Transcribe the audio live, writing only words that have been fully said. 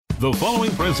The following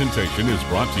presentation is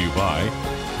brought to you by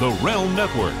the Realm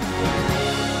Network.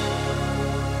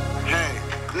 Hey,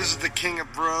 this is the King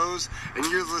of Bros, and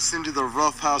you're listening to the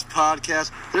Rough House Podcast.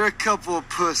 They're a couple of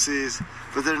pussies,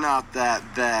 but they're not that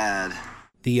bad.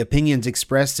 The opinions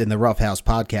expressed in the Rough House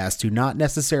Podcast do not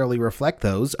necessarily reflect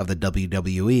those of the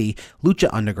WWE, Lucha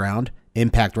Underground,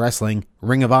 Impact Wrestling,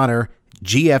 Ring of Honor,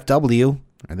 GFW,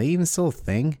 are they even still a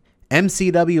thing?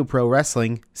 MCW Pro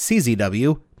Wrestling,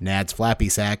 CZW, Nad's Flappy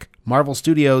Sack, Marvel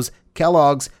Studios,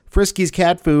 Kellogg's, Frisky's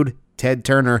Cat Food, Ted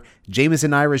Turner,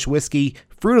 Jameson Irish Whiskey,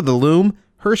 Fruit of the Loom,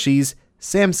 Hershey's,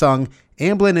 Samsung,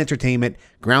 Amblin Entertainment,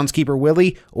 Groundskeeper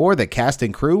Willie, or the cast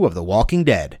and crew of The Walking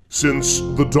Dead. Since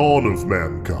the dawn of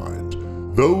mankind,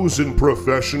 those in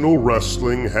professional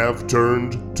wrestling have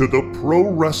turned to the Pro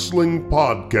Wrestling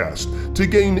Podcast to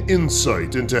gain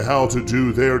insight into how to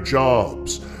do their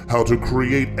jobs, how to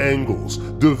create angles,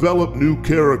 develop new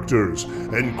characters,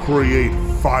 and create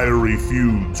fiery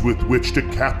feuds with which to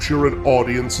capture an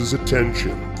audience's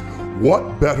attention.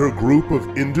 What better group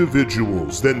of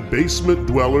individuals than basement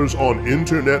dwellers on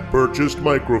internet-purchased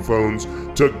microphones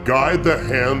to guide the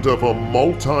hand of a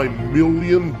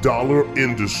multi-million-dollar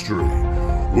industry?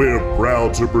 We're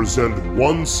proud to present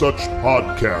one such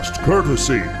podcast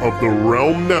courtesy of the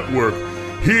Realm Network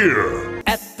here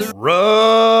at the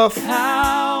Rough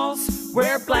House,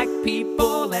 where black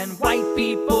people and white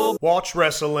people watch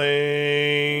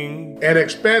wrestling. And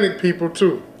Hispanic people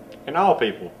too. And all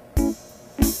people.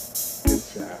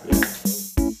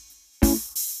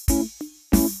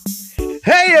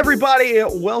 Hey everybody,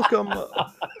 welcome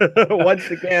once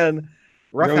again.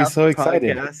 Rough House so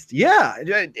excited. Podcast. Yeah,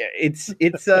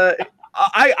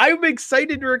 I'm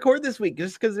excited to record this week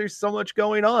just because there's so much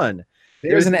going on.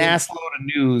 There's an assload of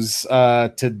news to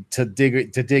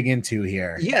dig into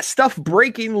here. Yeah, stuff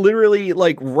breaking literally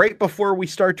like right before we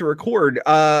start to record.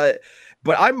 But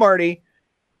I'm Marty.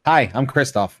 Hi, I'm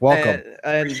Christoph. Welcome.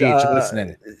 And appreciate you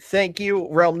listening. Thank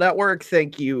you, Realm Network.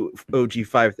 Thank you,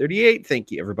 OG538.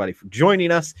 Thank you, everybody, for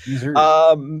joining us.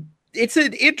 It's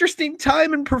an interesting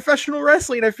time in professional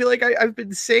wrestling. I feel like I've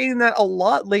been saying that a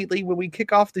lot lately when we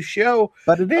kick off the show.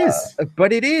 But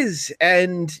it is.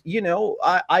 And, you know,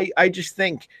 I just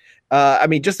think,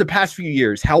 just the past few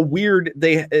years, how weird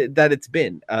that it's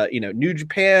been. New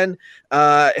Japan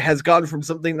has gone from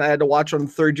something that I had to watch on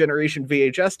third generation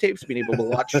VHS tapes, being able to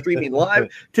watch streaming live,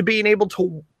 to being able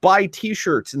to buy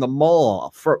T-shirts in the mall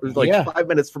for 5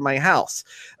 minutes from my house.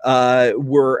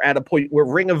 We're at a point where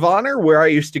Ring of Honor, where I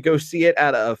used to go see it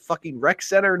at a fucking rec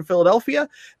center in Philadelphia,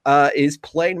 is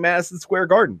playing Madison Square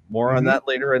Garden. More on that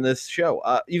later in this show.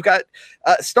 You've got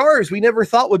stars we never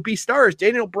thought would be stars.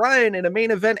 Daniel Bryan in a main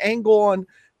event angle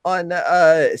on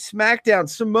Smackdown,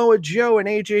 Samoa Joe and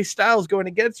AJ Styles going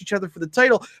against each other for the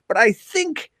title. But I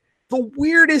think the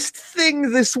weirdest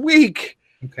thing this week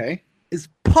is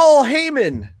Paul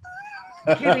Heyman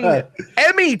getting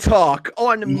Emmy talk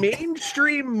on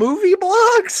mainstream movie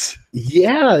blogs.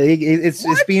 Yeah,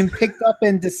 it's being picked up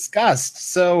and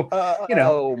discussed. So,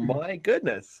 oh my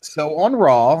goodness. So on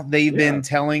Raw, they've been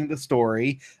telling the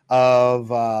story of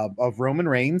Roman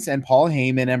Reigns and Paul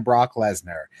Heyman and Brock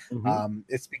Lesnar.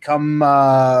 It's become,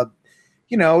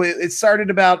 it started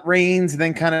about Reigns, and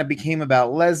then kind of became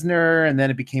about Lesnar, and then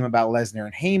it became about Lesnar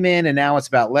and Heyman, and now it's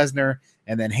about Lesnar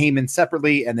and then Heyman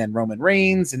separately, and then Roman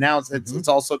Reigns, and now it's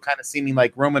also kind of seeming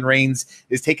like Roman Reigns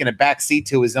is taking a backseat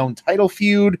to his own title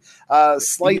feud,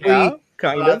 slightly, a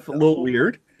little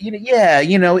weird.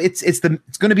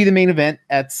 It's going to be the main event.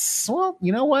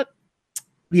 You know what?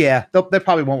 Yeah, they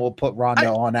probably won't put Ronda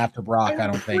on after Brock. I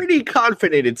don't think. Pretty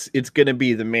confident it's going to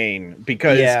be the main,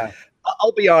 because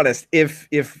I'll be honest, if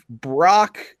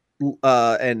Brock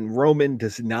and Roman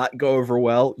does not go over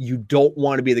well, you don't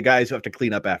want to be the guys who have to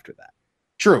clean up after that.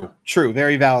 True.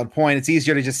 Very valid point. It's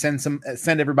easier to just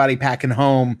send everybody packing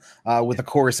home with a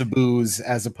chorus of boos,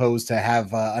 as opposed to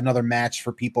have another match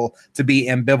for people to be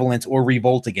ambivalent or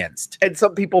revolt against. And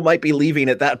some people might be leaving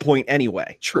at that point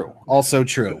anyway. True. Also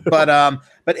true. But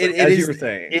it as is, you were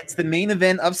saying, it's the main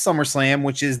event of SummerSlam,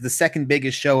 which is the second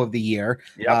biggest show of the year.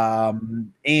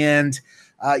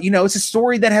 It's a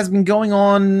story that has been going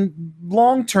on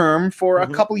long term for a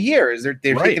couple years. They're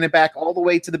taking it back all the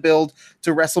way to the build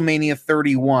to WrestleMania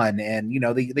 31. And,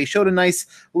 they showed a nice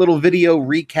little video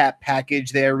recap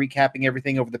package there, recapping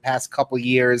everything over the past couple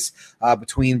years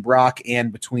between Brock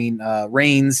and between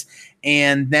Reigns.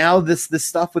 And now this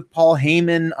stuff with Paul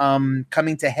Heyman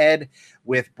coming to head,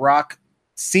 with Brock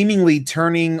seemingly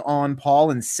turning on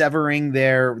Paul and severing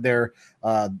their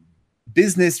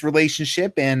business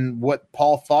relationship and what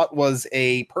Paul thought was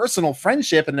a personal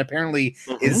friendship, and apparently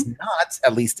is not,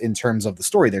 at least in terms of the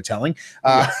story they're telling.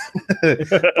 But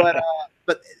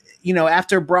you know,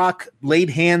 after Brock laid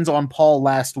hands on Paul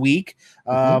last week,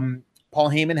 Paul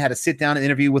Heyman had a sit-down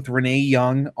interview with Renee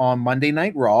Young on Monday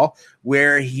Night Raw,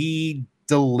 where he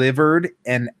delivered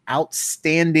an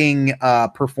outstanding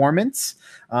performance.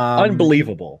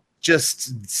 Unbelievable. Just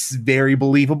very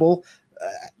believable.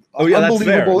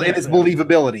 Unbelievable in its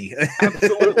believability.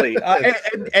 Absolutely.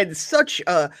 And such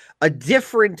a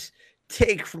different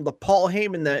take from the Paul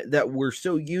Heyman that we're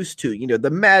so used to. You know, the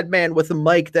madman with a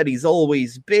mic that he's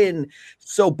always been,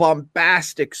 so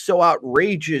bombastic, so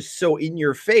outrageous, so in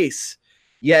your face.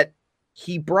 Yet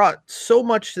he brought so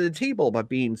much to the table by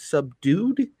being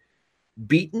subdued,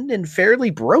 beaten, and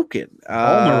fairly broken.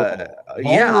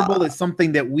 Vulnerable is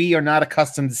something that we are not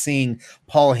accustomed to seeing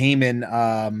Paul Heyman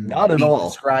not at all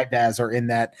described as, or in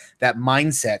that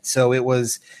mindset. So it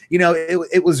was, you know,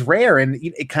 it was rare, and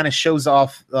it kind of shows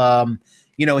off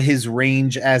you know, his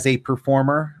range as a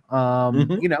performer.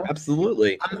 You know,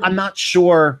 absolutely. I'm not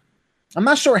sure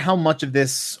how much of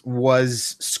this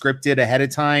was scripted ahead of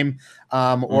time,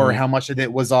 or how much of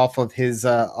it was off of his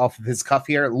cuff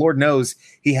here. Lord knows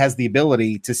he has the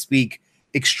ability to speak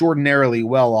extraordinarily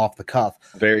well off the cuff.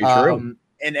 Very true.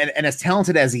 And as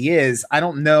talented as he is, I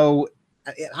don't know.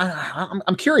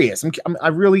 I'm curious. I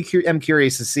really am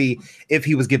curious to see if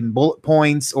he was given bullet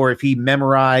points or if he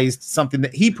memorized something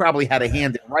that he probably had a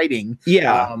hand in writing.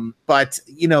 Yeah. But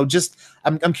you know, just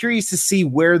I'm curious to see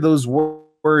where those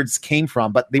words came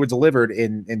from, but they were delivered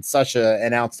in such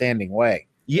an outstanding way.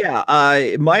 Yeah,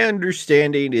 my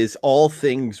understanding is all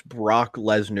things Brock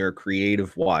Lesnar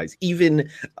creative wise, even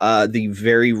the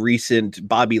very recent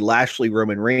Bobby Lashley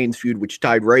Roman Reigns feud, which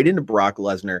tied right into Brock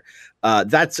Lesnar.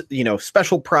 That's, you know,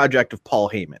 special project of Paul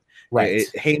Heyman. Right.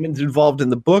 Heyman's involved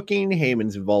in the booking.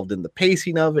 Heyman's involved in the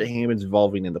pacing of it. Heyman's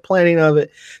involving in the planning of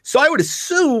it. So I would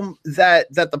assume that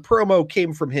the promo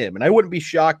came from him, and I wouldn't be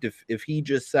shocked if he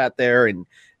just sat there and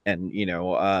you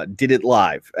know, did it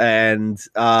live. And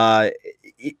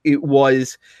it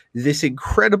was this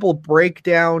incredible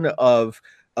breakdown of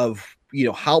you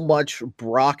know, how much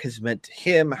Brock has meant to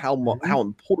him, how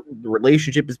important the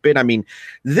relationship has been. I mean,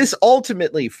 this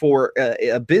ultimately, for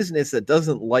a business that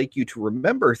doesn't like you to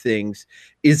remember things,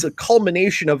 is a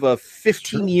culmination of a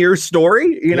 15-year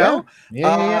story, you know?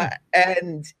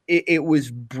 And it was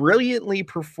brilliantly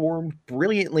performed,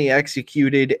 brilliantly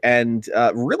executed, and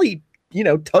really, you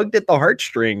know, tugged at the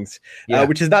heartstrings,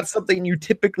 which is not something you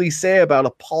typically say about a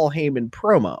Paul Heyman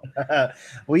promo.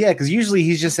 Well, yeah, because usually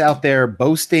he's just out there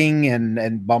boasting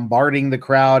and bombarding the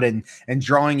crowd and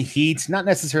drawing heat, not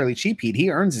necessarily cheap heat. He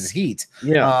earns his heat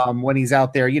when he's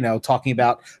out there, you know, talking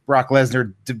about Brock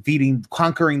Lesnar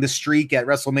conquering the streak at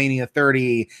WrestleMania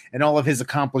 30 and all of his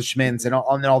accomplishments and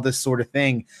all this sort of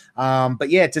thing. But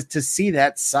yeah, to see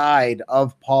that side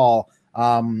of Paul,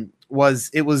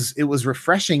 was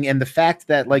refreshing. And the fact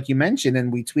that, like you mentioned, and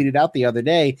we tweeted out the other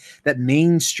day, that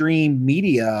mainstream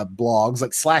media blogs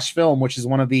like Slash Film, which is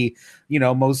one of the, you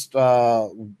know, most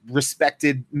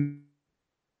respected,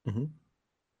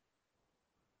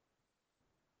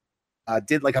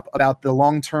 did like about the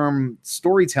long-term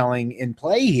storytelling in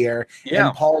play here,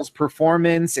 and Paul's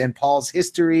performance and Paul's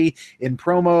history in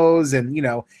promos. And, you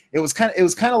know, it was kind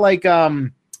of like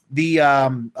the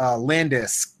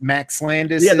Max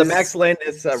Landis. Yeah, the Max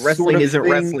Landis wrestling sort of isn't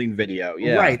thing. Wrestling video.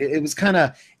 Yeah. Right. It was kind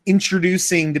of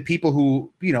introducing the people who,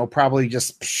 you know, probably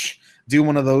just do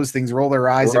one of those things, roll their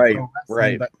eyes. Right. At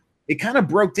wrestling, but it kind of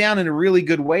broke down in a really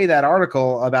good way, that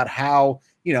article, about how,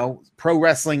 you know, pro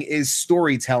wrestling is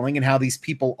storytelling and how these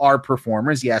people are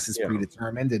performers. Yes, it's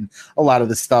predetermined, and a lot of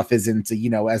the stuff isn't, you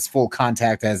know, as full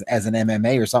contact as an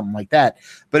MMA or something like that.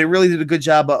 But it really did a good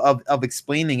job of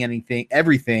explaining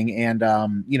everything,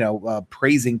 and you know,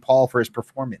 praising Paul for his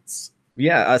performance.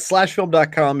 Yeah,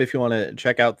 slashfilm.com if you want to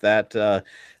check out that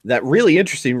really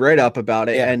interesting write-up about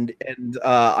it. And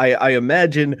I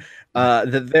imagine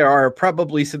that there are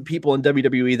probably some people in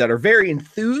WWE that are very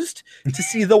enthused to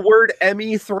see the word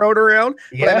Emmy thrown around.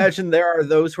 But I imagine there are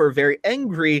those who are very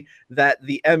angry that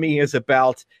the Emmy is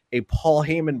about a Paul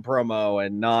Heyman promo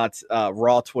and not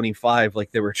Raw 25,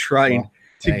 like they were trying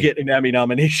to get an Emmy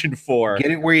nomination for.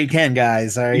 Get it where you can,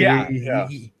 guys.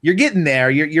 You're getting there.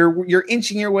 You're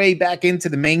inching your way back into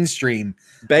the mainstream.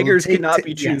 Beggars cannot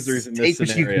be choosers in this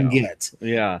scenario. What you can get.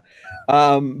 Yeah.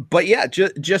 But yeah,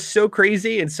 just so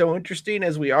crazy and so interesting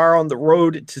as we are on the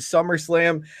road to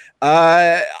SummerSlam.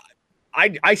 I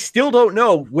still don't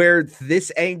know where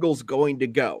this angle's going to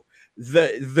go.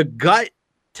 The gut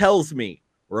tells me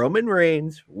Roman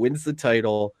Reigns wins the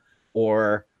title,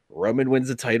 or Roman wins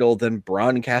the title, then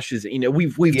Braun cashes. You know,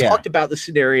 we've Yeah. talked about the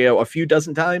scenario a few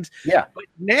dozen times. Yeah. But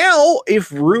now,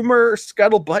 if rumor,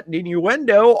 scuttlebutt, and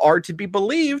innuendo are to be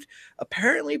believed,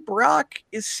 apparently Brock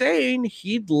is saying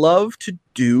he'd love to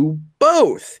do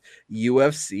both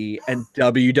UFC and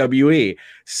WWE.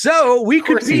 So we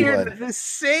could course he be in would. the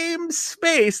same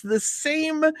space, the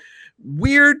same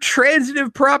weird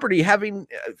transitive property, having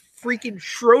freaking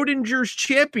Schrodinger's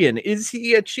champion. Is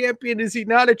he a champion? Is he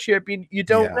not a champion? You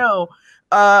don't know.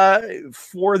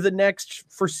 For the next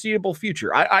foreseeable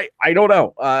future, I don't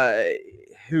know.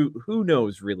 Who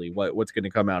knows really what's going to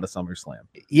come out of SummerSlam?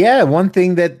 Yeah, one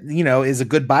thing that is a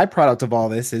good byproduct of all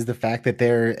this is the fact that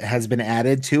there has been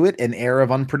added to it an air of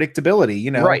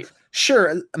unpredictability. Right.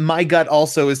 Sure, my gut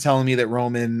also is telling me that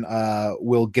Roman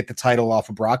will get the title off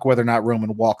of Brock. Whether or not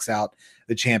Roman walks out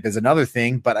the champ is another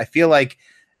thing, but I feel like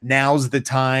now's the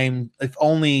time, if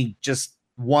only just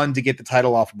one, to get the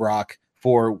title off of Brock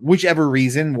for whichever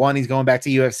reason. One, he's going back to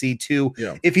UFC. Two,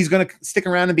 if he's going to stick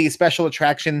around and be a special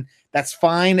attraction, that's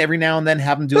fine. Every now and then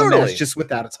have him do a match just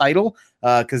without a title,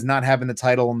 because not having the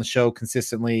title on the show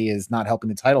consistently is not helping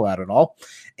the title out at all.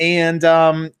 And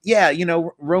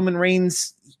Roman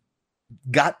Reigns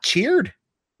got cheered.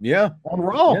 On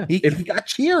Raw. Yeah. He got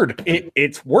cheered.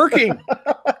 It's working.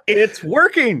 It's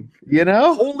working.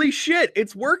 Holy shit,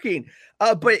 it's working.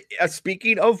 But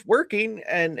speaking of working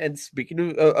and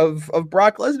speaking of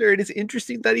Brock Lesnar, it is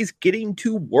interesting that he's getting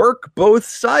to work both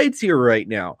sides here right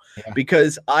now,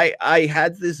 because I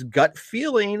had this gut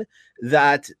feeling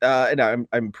that, and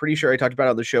I'm pretty sure I talked about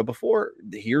it on the show before.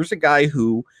 Here's a guy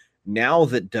who, now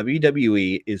that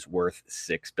WWE is worth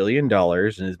 $6 billion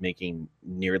and is making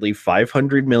nearly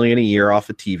 $500 million a year off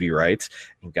of TV rights,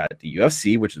 and got the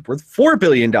UFC, which is worth $4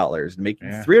 billion and making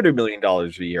 $300 million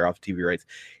a year off of TV rights,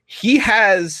 he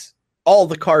has all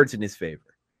the cards in his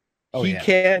favor. He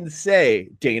can say,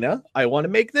 Dana, I want to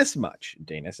make this much.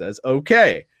 Dana says,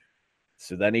 okay.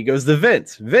 So then he goes to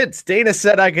Vince. Vince, Dana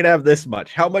said I could have this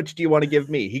much. How much do you want to give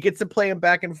me? He gets to play him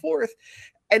back and forth.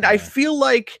 And I feel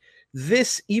like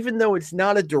this, even though it's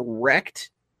not a direct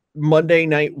Monday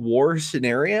Night War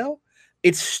scenario,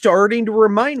 it's starting to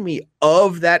remind me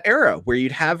of that era where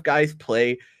you'd have guys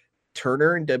play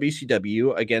Turner and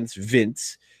WCW against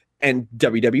Vince and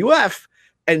WWF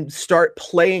and start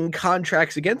playing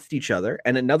contracts against each other.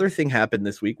 And another thing happened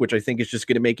this week, which I think is just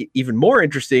going to make it even more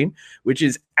interesting, which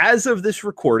is, as of this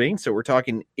recording, so we're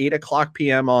talking 8:00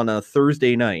 p.m. on a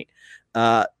Thursday night,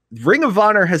 Ring of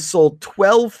Honor has sold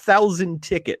 12,000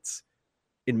 tickets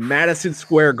in Madison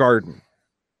Square Garden.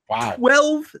 Wow.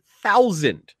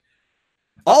 12,000.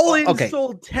 All in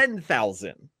sold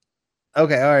 10,000.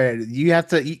 Okay. All right. You have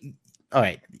to. All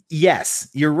right. Yes,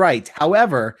 you're right.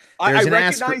 However, there's an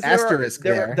asterisk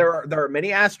there. There are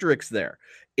many asterisks there.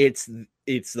 It's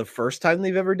the first time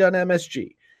they've ever done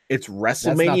MSG. It's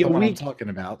WrestleMania week. I'm talking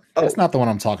about. That's not the one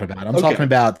I'm talking about. I'm talking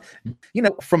about,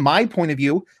 from my point of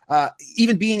view,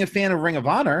 even being a fan of Ring of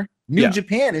Honor, New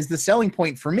Japan is the selling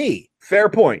point for me. Fair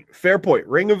point.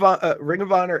 Ring of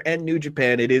Honor and New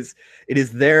Japan. It is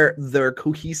their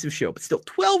cohesive show, but still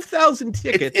 12,000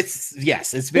 tickets.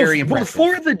 It's very impressive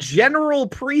before the general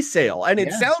pre-sale, and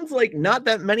it sounds like not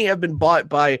that many have been bought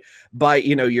by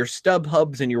your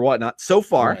StubHubs and your whatnot so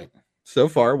far. Right. So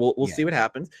far, we'll see what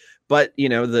happens. But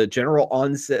the general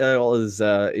on sale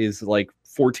is like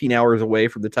 14 hours away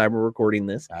from the time we're recording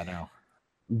this. I know.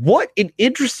 What an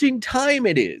interesting time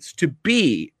it is to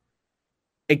be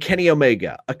a Kenny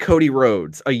Omega, a Cody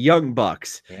Rhodes, a Young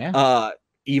Bucks,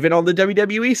 even on the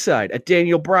WWE side, a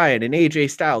Daniel Bryan, an AJ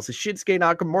Styles, a Shinsuke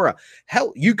Nakamura.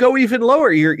 Hell, you go even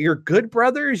lower. Your Good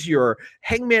Brothers, your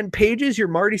Hangman Pages, your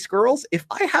Marty Scurlls. If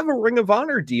I have a Ring of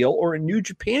Honor deal or a New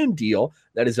Japan deal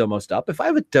that is almost up, if I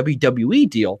have a WWE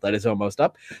deal that is almost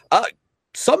up,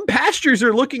 some pastures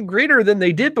are looking greener than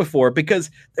they did before, because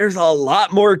there's a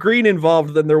lot more green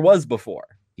involved than there was before.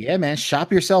 Yeah, man,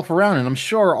 shop yourself around, and I'm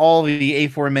sure all the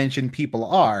aforementioned people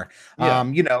are.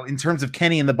 In terms of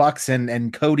Kenny and the Bucks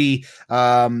and Cody,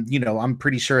 I'm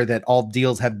pretty sure that all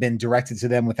deals have been directed to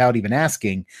them without even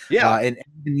asking. And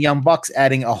the Young Bucks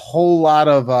adding a whole lot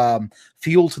of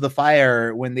fuel to the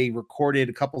fire when they recorded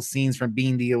a couple scenes from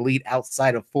Being the Elite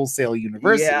outside of Full Sail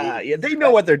University. Yeah, they know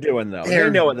what they're doing, though. They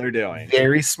know what they're doing.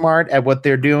 Very smart at what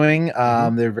they're doing.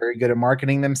 They're very good at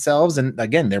marketing themselves, and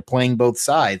again, they're playing both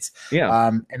sides.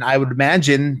 And I would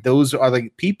imagine those are the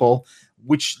people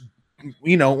which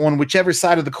on whichever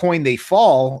side of the coin they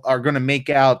fall, are going to make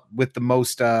out with the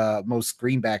most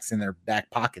greenbacks in their back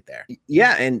pocket there.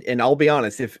 Yeah, and I'll be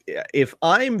honest, if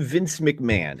I'm Vince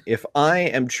McMahon, if I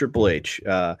am Triple H,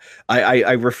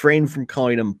 I refrain from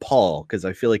calling him Paul because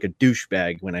I feel like a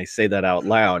douchebag when I say that out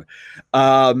loud.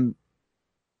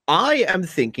 I am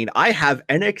thinking I have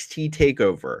NXT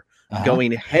TakeOver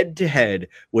going head to head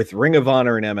with Ring of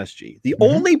Honor and MSG. The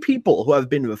only people who have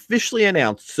been officially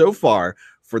announced so far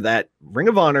for that Ring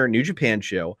of Honor New Japan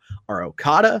show are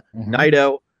Okada,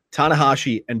 Naito,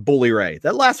 Tanahashi, and Bully Ray.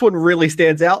 That last one really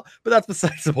stands out, but that's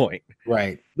besides the point.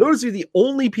 Right. Those are the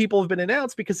only people who have been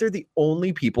announced because they're the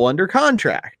only people under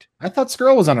contract. I thought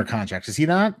Skrull was under contract. Is he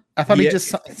not? I thought he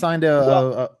just signed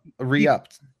a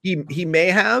re-upped. He may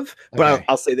have, but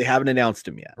I'll say they haven't announced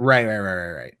him yet.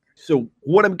 Right. So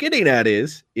what I'm getting at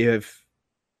is if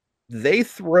they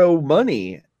throw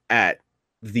money at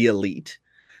the Elite,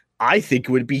 I think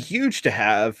it would be huge to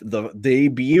have the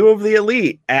debut of the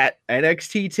Elite at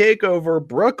NXT TakeOver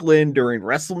Brooklyn during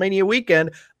WrestleMania weekend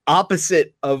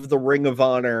opposite of the Ring of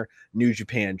Honor New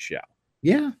Japan show.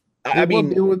 Yeah. I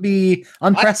mean, it would be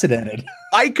unprecedented.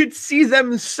 I could see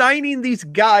them signing these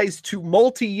guys to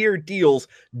multi-year deals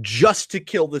just to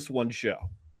kill this one show.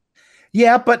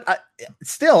 Yeah, but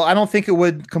still, I don't think it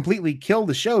would completely kill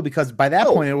the show because by that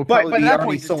point, it would probably be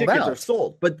already sold out. Are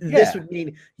sold. But this would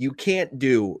mean you can't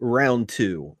do round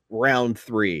 2, round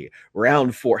 3,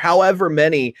 round 4, however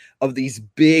many of these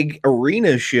big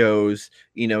arena shows,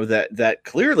 that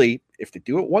clearly, if they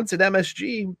do it once at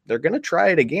MSG, they're going to try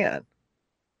it again.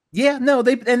 Yeah, no,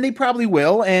 they probably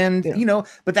will, and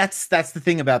but that's the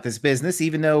thing about this business.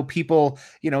 Even though people,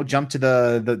 jump to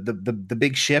the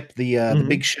big ship, the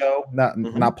big show,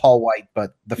 not Paul White,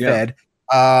 but the Fed.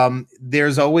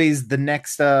 There's always the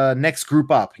next group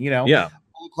up.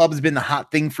 Bullet Club has been the hot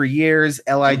thing for years.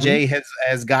 LIJ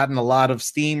has gotten a lot of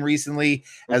steam recently,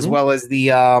 as well as the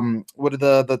what are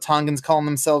the Tongans calling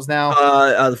themselves now?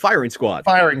 The Firing Squad.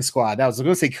 Firing Squad. I was going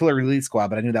to say Killer Elite Squad,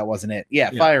 but I knew that wasn't it. Yeah,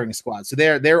 Firing Squad. So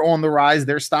they're on the rise.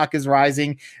 Their stock is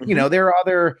rising. There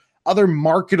are other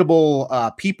marketable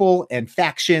people and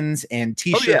factions and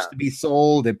t-shirts to be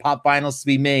sold and pop vinyls to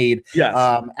be made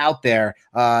out there.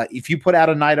 If you put out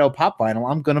a Naito pop vinyl,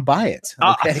 I'm going to buy it.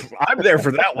 Okay. I'm there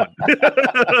for that one.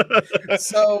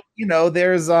 So,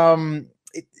 there's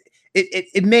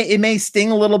it may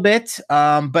sting a little bit.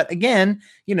 But again,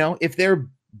 if they're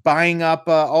buying up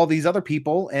all these other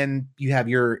people and you have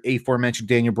your aforementioned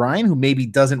Daniel Bryan, who maybe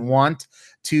doesn't want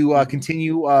to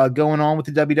continue going on with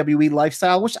the WWE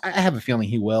lifestyle, which I have a feeling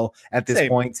he will at this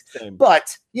point.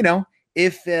 But,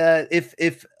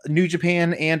 if New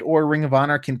Japan and or Ring of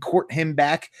Honor can court him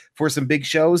back for some big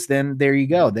shows, then there you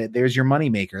go. There's your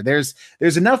moneymaker.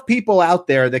 There's enough people out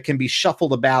there that can be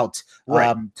shuffled about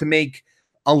to make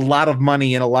a lot of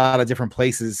money in a lot of different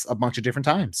places a bunch of different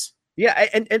times. Yeah,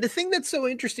 and the thing that's so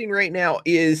interesting right now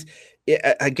is,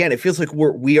 again, it feels like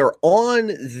we are on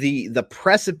the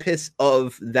precipice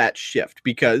of that shift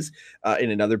because in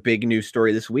another big news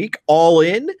story this week, All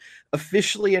In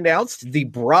officially announced the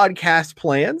broadcast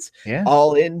plans. Yeah.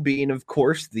 All In being, of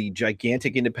course, the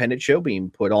gigantic independent show being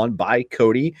put on by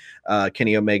Cody,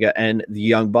 Kenny Omega, and the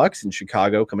Young Bucks in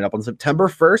Chicago coming up on September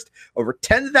 1st. Over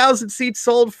 10,000 seats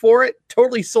sold for it.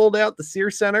 Totally sold out the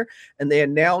Sears Center. And they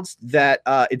announced that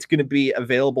it's going to be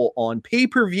available on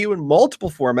pay-per-view in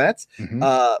multiple formats.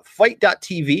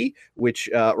 Fight.tv, which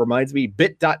reminds me,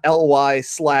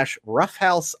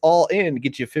 bit.ly/roughhouse all in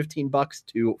get you $15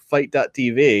 to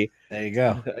fight.tv. There you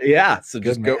go. Yeah. So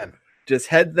just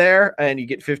head there and you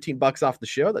get $15 off the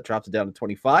show. That drops it down to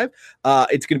 25.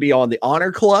 It's going to be on the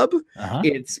Honor Club.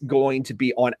 It's going to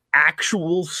be on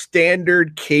actual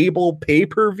standard cable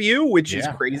pay-per-view, which is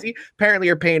crazy. Apparently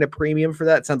you're paying a premium for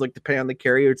that. Sounds like to pay on the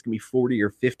carrier, it's going to be 40 or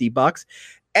 $50.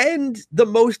 And the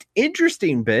most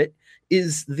interesting bit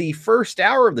is the first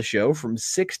hour of the show from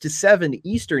 6 to 7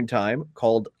 Eastern time,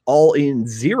 called All In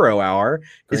 0 Hour,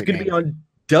 is going to be on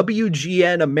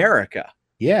WGN America.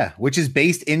 Yeah, which is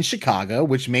based in Chicago,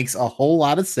 which makes a whole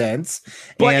lot of sense.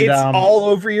 But it's all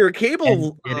over your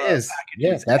cable. It is.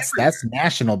 Yes, that's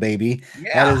national, baby.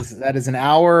 Yeah. That is an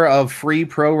hour of free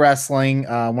pro wrestling,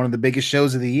 one of the biggest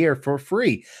shows of the year for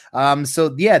free.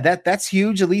 So yeah, that's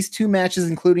huge. At least 2 matches,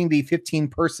 including the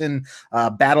 15-person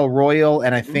battle royal,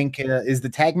 and I think is the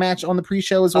tag match on the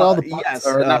pre-show as well. The Bucks,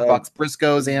 or not Bucks,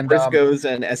 Briscoes and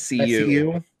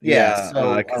SCU. Yeah,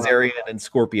 Kazarian and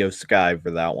Scorpio Sky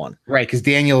for that one. Right, because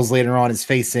Daniels later on is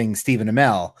facing Stephen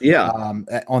Amell. Yeah,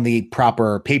 on the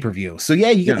proper pay-per-view. So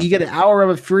yeah, you get an hour of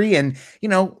it free, and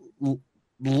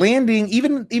landing,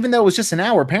 even though it was just an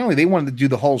hour. Apparently they wanted to do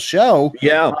the whole show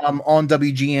on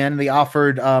WGN. They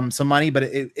offered some money, but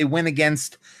it went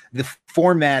against the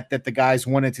format that the guys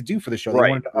wanted to do for the show. They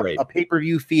wanted a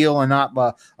pay-per-view feel and not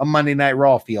a Monday Night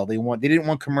Raw feel. They didn't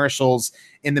want commercials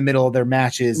in the middle of their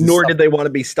matches. Nor did they want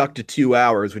to be stuck to 2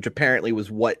 hours, which apparently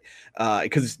was what,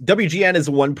 because WGN is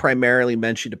the one primarily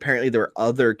mentioned. Apparently there were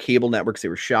other cable networks they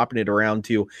were shopping it around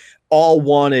to. All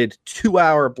wanted 2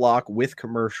 hour block with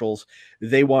commercials.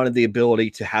 They wanted the ability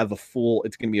to have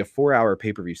it's going to be a 4 hour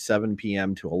pay-per-view, 7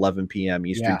 p.m. to 11 p.m.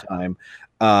 Eastern time.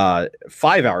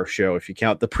 5 hour show if you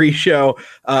count the pre-show,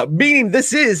 meaning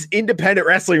this is independent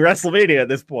wrestling WrestleMania at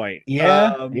this point.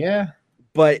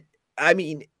 But I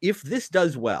mean, if this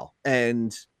does well,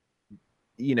 and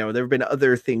there have been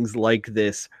other things like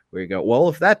this where you go, well,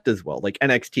 if that does well, like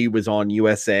NXT was on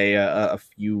USA a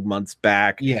few months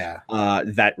back.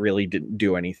 That really didn't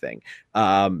do anything.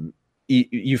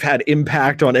 You've had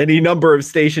Impact on any number of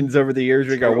stations over the years.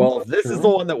 We go, well, if this is the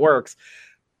one that works.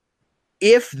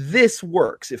 If this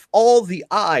works, if all the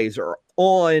eyes are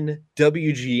on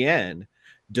WGN,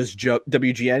 does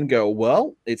WGN go,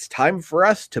 well, it's time for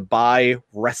us to buy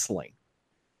wrestling?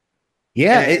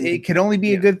 Yeah, it could only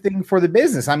be a good thing for the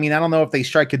business. I mean, I don't know if they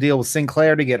strike a deal with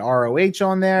Sinclair to get ROH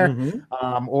on there,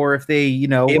 or if they,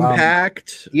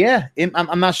 Impact.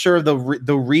 I'm not sure the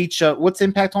reach. What's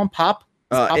Impact on Pop?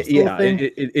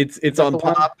 It's on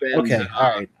Pop. All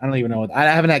right. I don't even know. I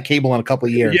haven't had cable in a couple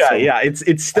of years.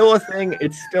 It's still a thing.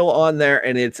 It's still on there,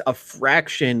 and it's a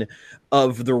fraction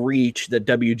of the reach that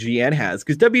WGN has,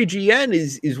 because WGN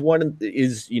is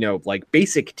like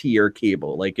basic tier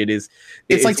cable. Like it's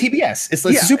like TBS. It's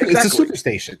like it's a super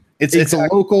station. It's a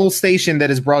local station that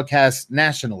is broadcast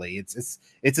nationally. It's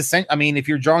I mean, if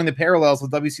you're drawing the parallels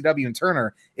with WCW and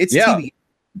Turner, it's TBS.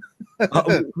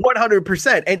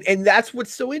 100%. And that's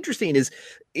what's so interesting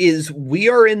is we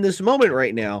are in this moment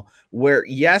right now where,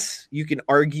 yes, you can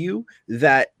argue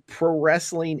that pro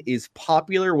wrestling is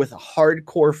popular with a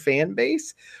hardcore fan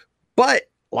base, but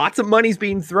lots of money's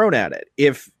being thrown at it.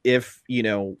 If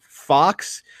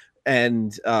Fox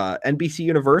and NBC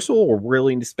Universal were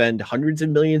willing to spend hundreds of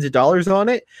millions of dollars on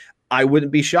it, I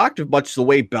wouldn't be shocked if, much the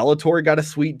way Bellator got a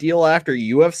sweet deal after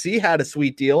UFC had a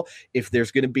sweet deal, if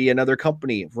there's going to be another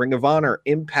company, Ring of Honor,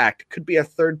 Impact, could be a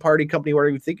third-party company, what are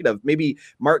you thinking of? Maybe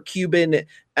Mark Cuban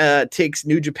takes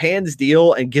New Japan's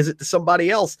deal and gives it to somebody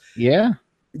else. Yeah.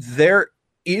 There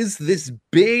is this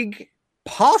big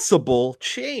possible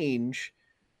change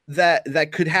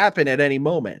that could happen at any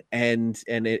moment. And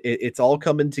it's all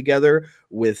coming together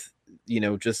with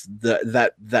just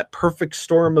that perfect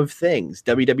storm of things.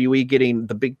 WWE getting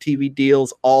the big TV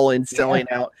deals, all in selling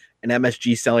out, and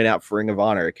MSG selling out for Ring of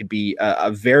Honor. It could be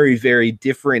a very, very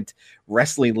different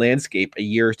wrestling landscape a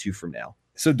year or two from now.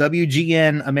 So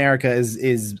WGN America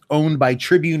is owned by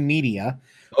Tribune Media,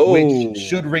 which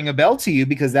should ring a bell to you,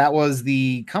 because that was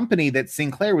the company that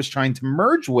Sinclair was trying to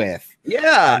merge with.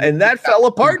 Yeah, and that fell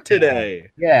apart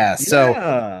today. Yeah, so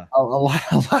a lot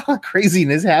of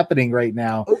craziness happening right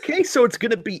now. Okay, so it's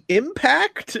going to be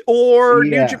Impact or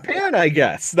New Japan, I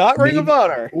guess, not Ring of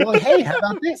Honor. Well, hey, how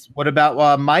about this? What about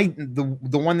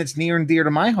the one that's near and dear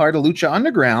to my heart, Lucha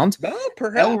Underground? Oh,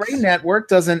 perhaps. El Rey Network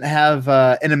doesn't have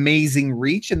an amazing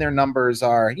reach, and their numbers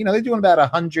are, they're doing about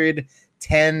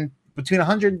 110. Between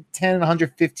 110 and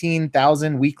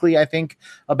 115,000 weekly, I think,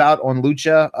 about on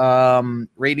Lucha,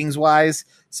 ratings wise.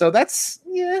 So that's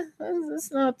not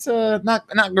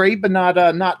great, but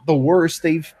not the worst.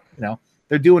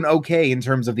 They're doing okay in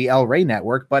terms of the El Rey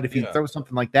Network. But if you throw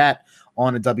something like that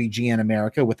on a WGN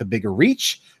America with a bigger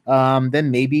reach, then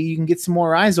maybe you can get some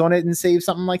more eyes on it and save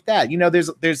something like that.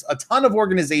 There's a ton of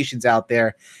organizations out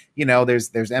there. There's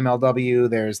MLW,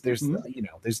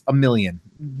 there's a million.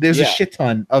 There's a shit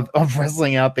ton of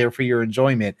wrestling out there for your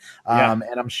enjoyment. And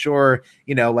I'm sure,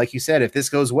 like you said, if this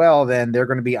goes well, then they're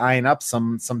going to be eyeing up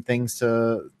some things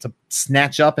to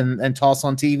snatch up and toss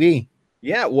on TV.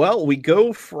 Yeah, well, we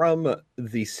go from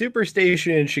the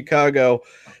superstation in Chicago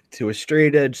to a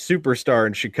straight edge superstar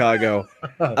in Chicago.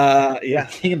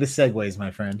 King of the segues,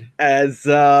 my friend. As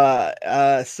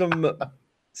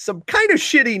some kind of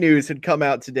shitty news had come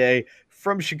out today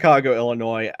from Chicago,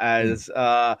 Illinois, as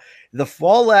the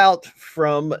fallout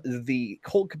from the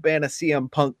Colt Cabana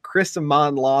CM Punk Chris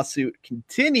Amon lawsuit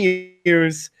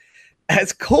continues,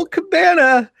 as Colt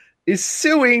Cabana is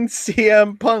suing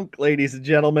CM Punk, ladies and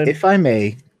gentlemen. If I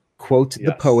may quote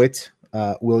the poet,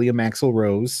 William Axl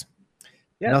Rose,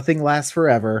 Nothing lasts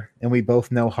forever, and we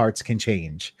both know hearts can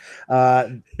change.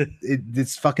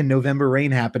 This fucking November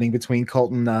rain happening between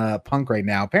Colt and Punk right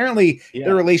now. Apparently,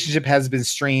 their relationship has been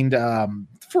strained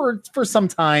for some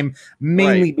time,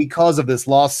 mainly because of this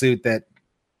lawsuit that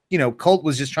Colt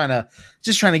was just trying to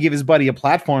give his buddy a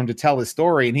platform to tell his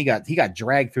story, and he got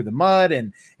dragged through the mud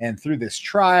and through this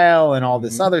trial and all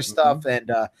this other stuff,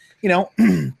 and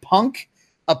Punk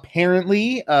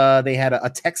apparently they had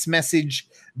a text message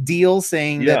deal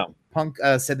saying that Punk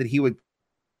said that he would,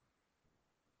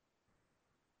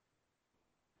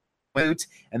 and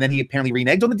then he apparently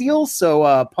reneged on the deal.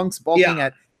 So Punk's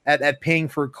balking at paying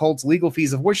for Colt's legal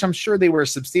fees, of which I'm sure they were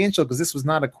substantial because this was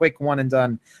not a quick one and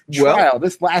done trial.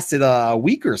 This lasted a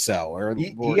week or so, or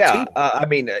I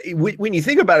mean, when you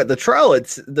think about it, the trial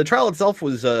itself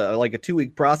was like a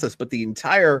 2-week process, but the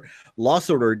entire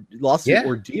lawsuit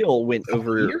ordeal went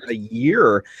over a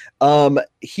year.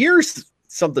 Here's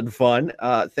something fun,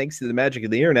 thanks to the magic of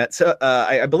the internet. So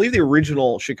I believe the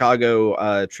original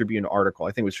Chicago Tribune article,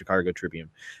 I think it was Chicago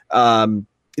Tribune,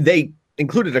 they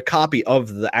included a copy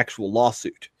of the actual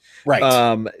lawsuit. Right.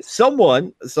 Some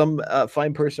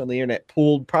fine person on the internet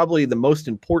pulled probably the most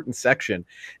important section.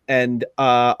 And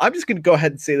I'm just going to go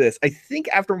ahead and say this. I think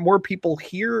after more people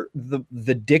hear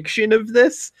the diction of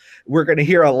this, we're going to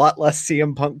hear a lot less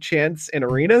CM Punk chants in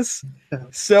arenas.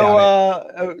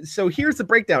 So here's the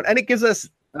breakdown, and it gives us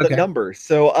the numbers.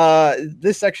 So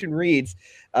this section reads,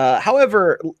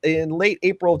 however, in late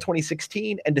April of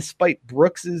 2016, and despite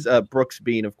Brooks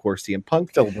being, of course, CM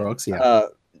Punk, Phil Brooks,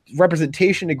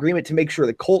 representation agreement to make sure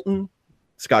that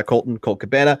Scott Colton, Colt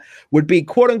Cabana, would be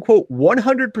quote unquote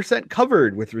 100%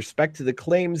 covered with respect to the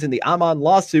claims in the Amon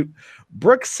lawsuit,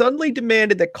 Brooks suddenly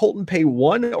demanded that Colton pay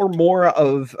one or more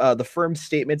of the firm's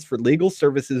statements for legal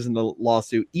services in the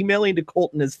lawsuit, emailing to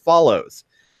Colton as follows.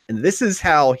 And this is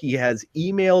how he has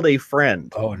emailed a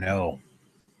friend. Oh, no.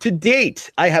 To date,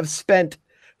 I have spent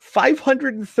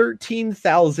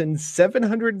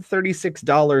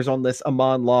 $513,736 on this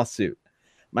Amon lawsuit.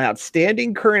 My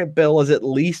outstanding current bill is at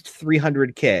least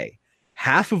 $300K.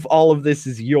 Half of all of this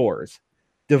is yours.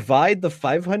 Divide the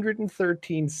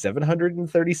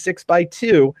 $513,736 by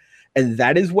 2, and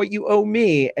that is what you owe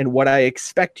me and what I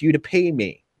expect you to pay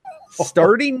me.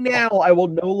 Starting now, I will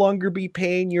no longer be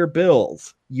paying your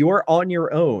bills. You're on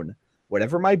your own.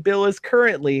 Whatever my bill is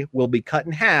currently will be cut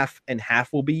in half, and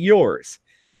half will be yours.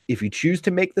 If you choose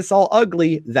to make this all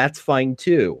ugly, that's fine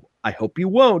too. I hope you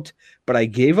won't, but I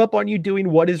gave up on you doing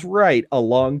what is right a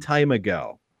long time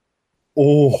ago.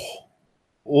 Oh,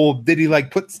 did he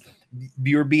like put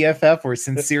your BFF or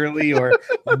sincerely or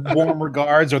warm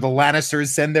regards, or the Lannisters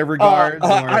send their regards?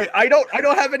 I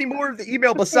don't have any more of the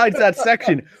email besides that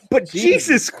section, but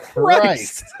Jesus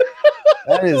Christ.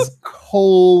 That is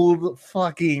cold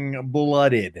fucking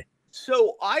blooded.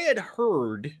 So I had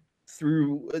heard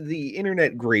through the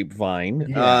internet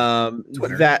grapevine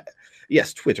Twitter.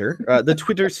 Twitter, the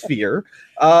Twitter sphere,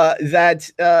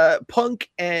 that Punk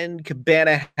and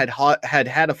Cabana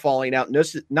had a falling out,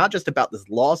 not just about this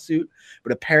lawsuit,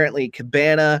 but apparently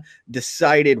Cabana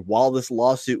decided while this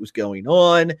lawsuit was going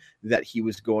on that he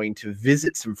was going to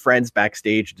visit some friends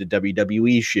backstage at the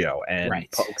WWE show, and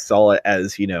Punk saw it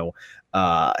as,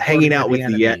 hanging out with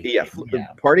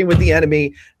partying with the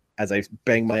enemy. As I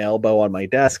bang my elbow on my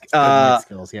desk,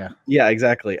 skills, yeah,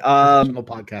 exactly. Professional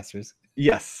podcasters.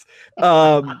 Yes.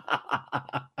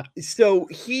 So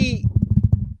he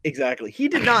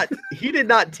did not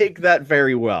take that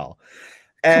very well.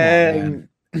 And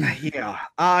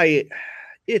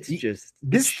just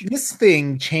this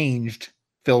thing changed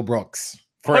Phil Brooks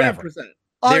forever.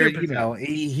 100%.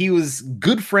 He was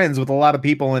good friends with a lot of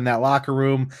people in that locker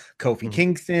room. Kofi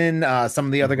Kingston, some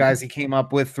of the other guys he came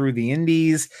up with through the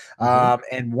indies.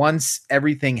 And once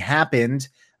everything happened,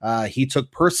 he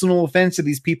took personal offense to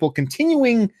these people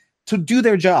continuing to do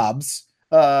their jobs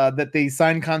that they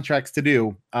signed contracts to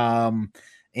do.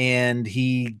 And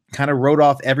he kind of wrote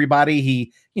off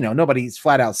everybody. Nobody's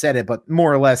flat out said it, but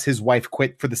more or less his wife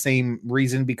quit for the same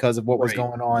reason because of what was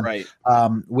going on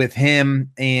with him.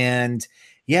 And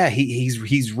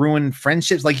he's ruined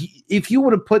friendships. Like, if you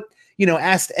would have put,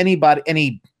 asked anybody,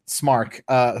 any smark,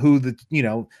 who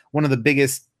one of the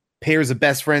biggest pairs of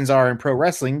best friends are in pro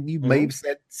wrestling, you may have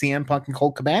said CM Punk and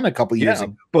Colt Cabana a couple years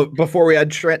ago. But before we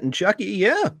had Trent and Chucky,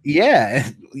 yeah,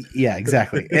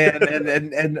 exactly.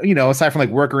 and aside from like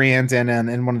Worker Ant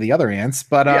and one of the other ants,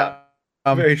 but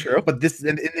very true. But this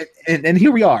and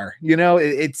here we are.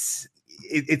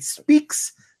 It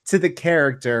speaks to the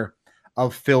character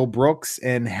of Phil Brooks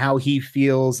and how he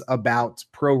feels about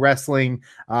pro wrestling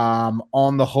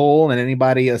on the whole, and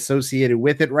anybody associated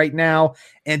with it right now.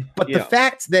 But the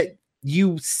fact that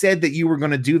you said that you were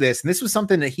going to do this, and this was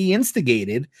something that he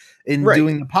instigated in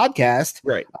doing the podcast.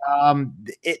 Right.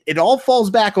 It all falls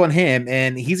back on him,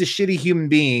 and he's a shitty human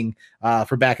being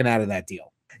for backing out of that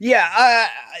deal. Yeah.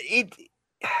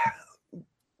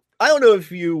 I don't know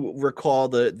if you recall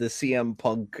the CM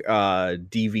Punk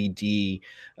DVD,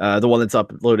 the one that's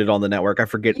uploaded on the network. I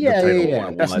forget the title.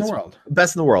 Yeah. Best in the World.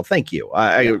 Best in the World. Thank you.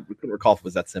 I couldn't recall if it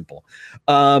was that simple.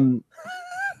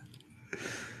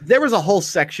 There was a whole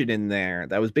section in there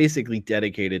that was basically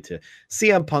dedicated to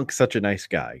CM Punk, such a nice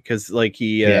guy, because like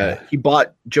he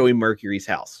bought Joey Mercury's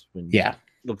house. It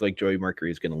looked like Joey Mercury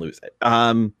was going to lose it.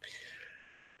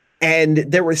 And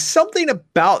there was something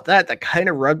about that kind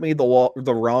of rubbed me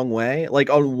the wrong way. Like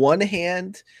on one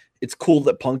hand, it's cool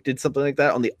that Punk did something like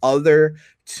that. On the other,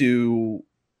 to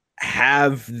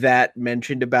have that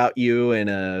mentioned about you in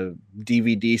a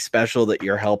DVD special that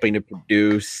you're helping to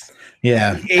produce.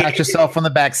 Yeah. Pat yourself on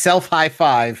the back, self high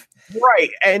five.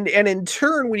 Right. And in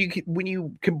turn, when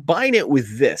you combine it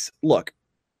with this, look,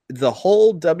 the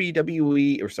whole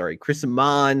Chris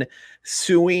Amon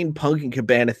suing Punk and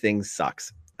Cabana thing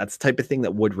sucks. That's the type of thing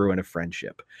that would ruin a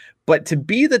friendship. But to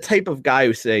be the type of guy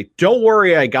who say, don't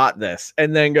worry, I got this,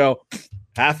 and then go,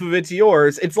 half of it's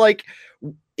yours. It's like,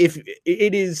 if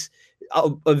it is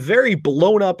a very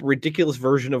blown up, ridiculous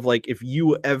version of like, if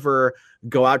you ever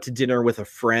go out to dinner with a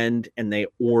friend and they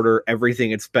order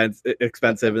everything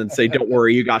expensive and say, don't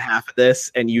worry, you got half of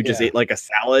this, and you just ate like a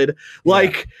salad.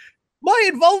 Like, my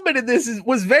involvement in this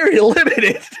was very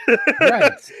limited.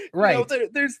 Right.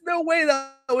 There's no way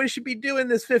that we should be doing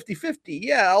this 50-50.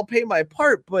 Yeah, I'll pay my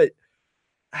part, but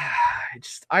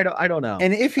I don't know.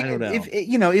 And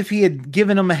if he had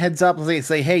given him a heads up,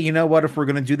 say, hey, you know what, if we're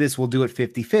going to do this, we'll do it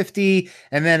 50-50.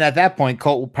 And then at that point,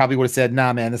 Colt probably would have said,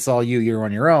 nah, man, this is all you. You're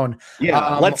on your own.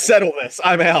 Yeah, let's settle this.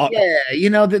 I'm out.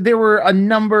 Yeah, there were a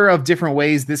number of different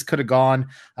ways this could have gone.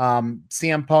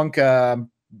 CM Punk,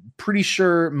 pretty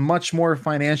sure much more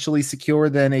financially secure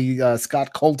than a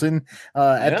Scott Colton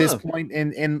at this point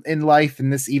in life,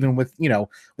 and this even with with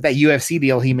that UFC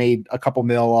deal he made a couple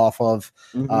mil off of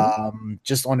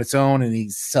just on its own, and he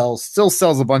still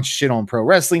sells a bunch of shit on pro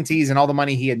wrestling tees and all the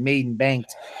money he had made and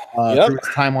banked through his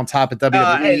time on top at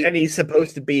WWE. And he's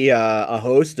supposed to be a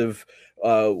host of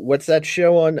what's that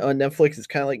show on Netflix? It's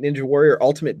kind of like Ninja Warrior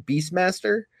Ultimate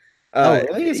Beastmaster.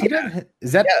 Really? Is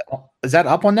that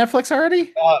up on Netflix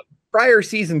already? Prior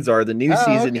seasons are. The new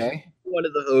season. Okay. One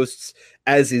of the hosts,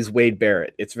 as is Wade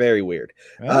Barrett. It's very weird.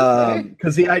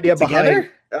 Because the idea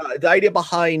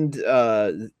behind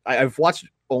I've watched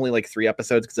only like 3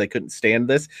 episodes because I couldn't stand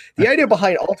this. The idea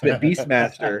behind Ultimate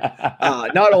Beastmaster,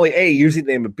 not only A, using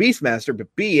the name of Beastmaster, but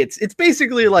B, it's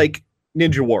basically like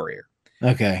Ninja Warrior.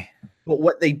 Okay. But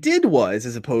what they did was,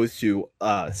 as opposed to,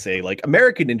 say, like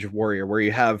American Ninja Warrior, where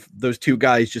you have those two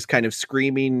guys just kind of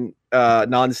screaming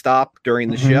nonstop during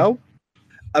the show,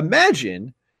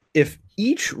 imagine if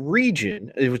each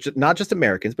region, it was not just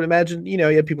Americans, but imagine, you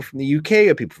had people from the UK, you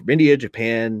had people from India,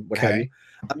 Japan, what have you.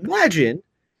 Imagine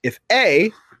if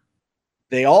A,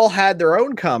 they all had their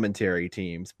own commentary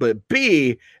teams, but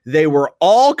B, they were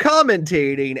all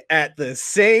commentating at the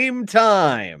same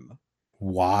time.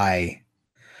 Why?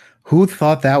 Who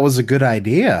thought that was a good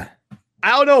idea? I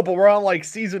don't know, but we're on like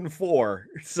season 4,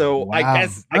 so wow. I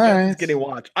guess it's getting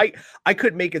watched. I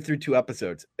couldn't make it through 2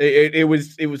 episodes. It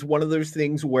was one of those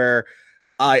things where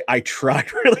I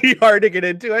tried really hard to get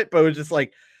into it, but it was just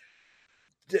like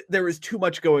there was too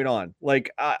much going on.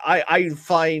 Like I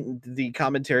find the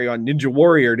commentary on Ninja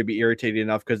Warrior to be irritating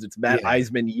enough because it's Matt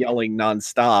Eisman yelling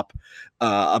nonstop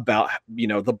about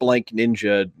the blank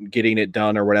ninja getting it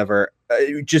done or whatever.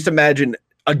 Just imagine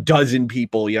a dozen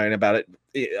people yelling about it,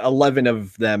 11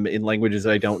 of them in languages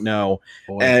I don't know.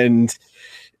 Boy. And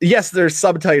yes, there's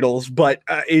subtitles, but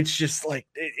it's just like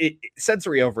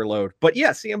sensory overload. But yeah,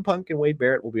 CM Punk and Wade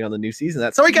Barrett will be on the new season of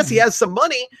that. So I guess he has some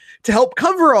money to help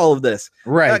cover all of this.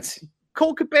 Right.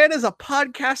 Colt Cabana is a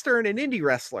podcaster and an indie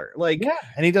wrestler.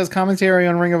 And he does commentary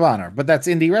on Ring of Honor, but that's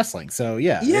indie wrestling. So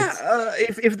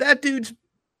if that dude's,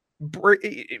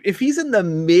 if he's in the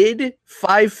mid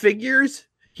 5 figures,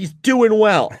 he's doing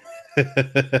well. No,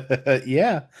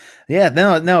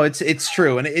 it's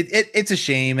true, and it's a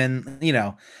shame, and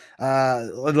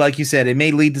like you said, it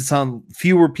may lead to some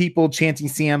fewer people chanting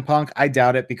CM Punk. I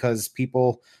doubt it, because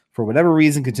people, for whatever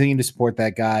reason, continue to support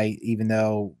that guy, even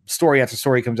though story after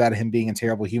story comes out of him being a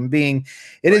terrible human being.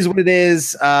 It is what it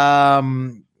is.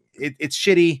 It's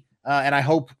shitty, and I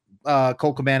hope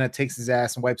Colt Cabana takes his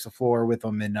ass and wipes the floor with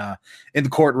him in the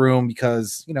courtroom,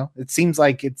 because it seems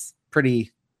like it's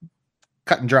pretty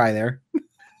cut and dry there.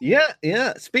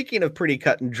 Yeah. Speaking of pretty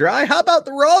cut and dry, how about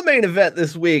the Raw main event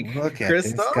this week? Look at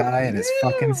Christoph? this guy and his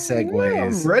fucking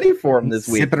segues. I'm ready for him this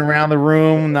week. Sipping around the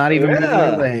room, not even moving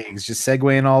her legs, just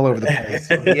segueing all over the place.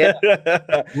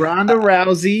 Ronda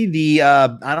Rousey,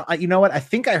 you know what? I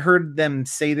think I heard them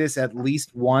say this at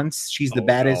least once. She's the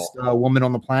baddest woman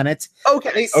on the planet.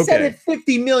 Okay. They said it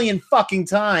 50 million fucking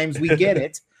times. We get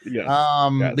it. Yes.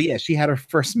 But yeah, she had her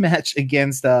first match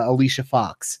against Alicia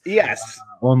Fox. Yes.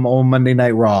 On Monday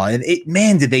Night Raw, and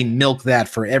did they milk that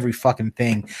for every fucking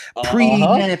thing.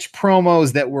 Pre-match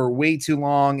promos that were way too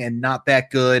long and not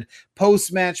that good.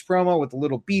 Post-match promo with a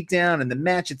little beatdown and the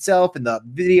match itself and the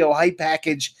video hype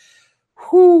package.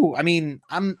 Whew, I mean,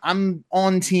 I'm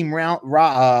on team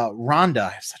Ronda. I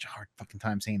have such a hard fucking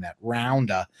time saying that.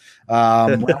 Ronda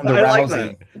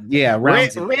Rousey. Yeah,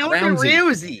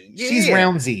 Rousey. Yeah. She's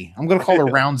Rousey. I'm gonna call her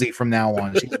Rousey from now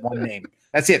on. She's one name.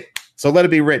 That's it. So let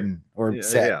it be written or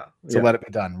said. So let it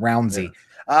be done. Rousey.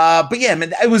 But yeah,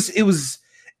 man, it was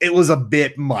a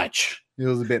bit much. It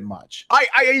was a bit much.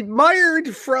 I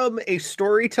admired from a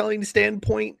storytelling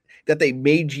standpoint that they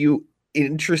made you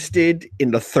interested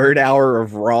in the third hour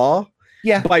of Raw.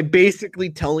 Yeah. By basically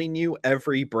telling you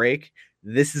every break,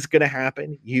 this is gonna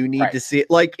happen. You need to see it.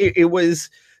 Like it was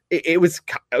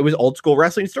old school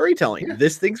wrestling storytelling. Yeah.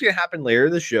 This thing's gonna happen later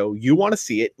in the show. You want to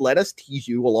see it? Let us tease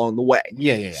you along the way.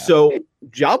 Yeah. So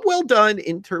job well done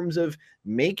in terms of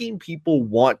making people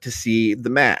want to see the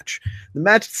match. The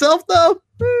match itself, though,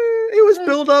 it was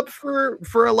built up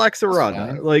for Alexa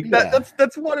Ronda. Like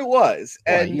that's what it was.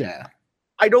 And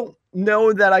I don't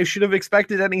know that I should have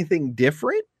expected anything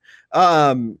different.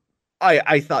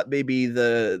 I thought maybe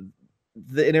the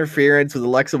interference with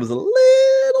Alexa was a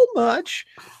little much.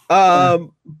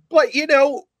 But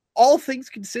all things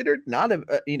considered,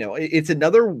 it's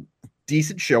another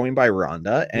decent showing by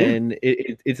Ronda, and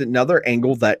it's another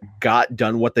angle that got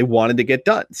done what they wanted to get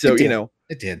done. So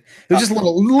it did. It was just a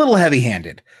little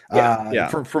heavy-handed,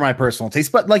 for my personal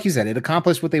taste. But like you said, it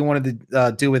accomplished what they wanted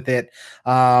to do with it.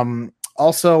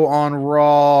 Also on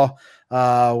Raw,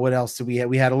 what else did we have?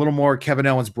 We had a little more Kevin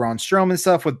Owens, Braun Strowman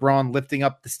stuff, with Braun lifting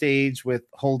up the stage with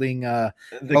holding the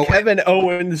Kevin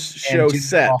Owens show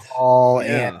set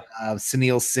and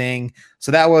Sunil Singh.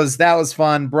 So that was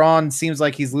fun. Braun seems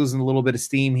like he's losing a little bit of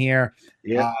steam here.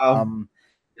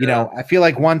 I feel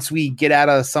like once we get out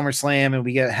of SummerSlam and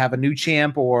we have a new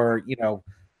champ, or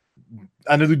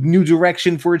another new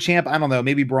direction for a champ, I don't know,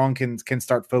 maybe Braun can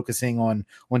start focusing on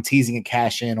teasing a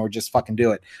cash in, or just fucking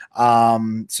do it.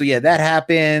 So yeah, that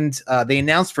happened. They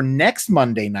announced for next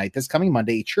Monday night, this coming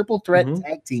Monday, a triple threat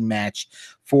tag team match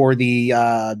for the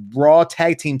Raw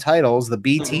tag team titles, the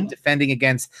B team defending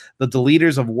against the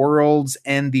Deleters of Worlds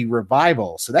and the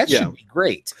Revival. So that should be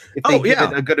great if they give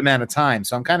it a good amount of time.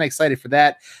 So I'm kind of excited for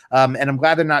that. And I'm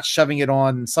glad they're not shoving it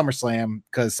on SummerSlam,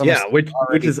 because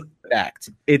which is fact.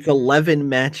 It's 11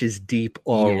 matches deep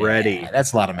already. Yeah,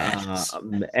 that's a lot of matches.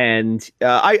 And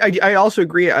I also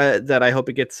agree that I hope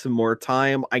it gets some more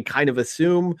time. I kind of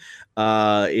assume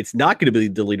it's not going to be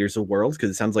the Leaders of Worlds, because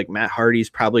it sounds like Matt Hardy's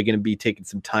probably going to be taking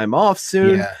some time off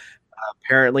soon. Yeah.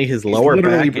 Apparently his He's lower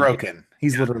literally back broken.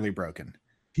 He's literally broken.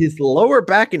 His lower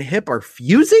back and hip are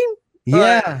fusing?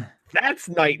 Yeah. That's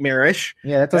nightmarish.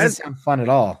 Yeah, that doesn't sound fun at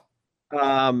all.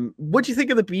 What'd you think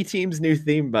of the B team's new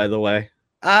theme, by the way?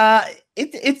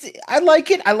 It's I like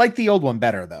it. I like the old one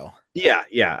better, though. Yeah.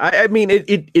 I mean,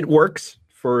 it works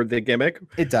for the gimmick.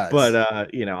 It does. But I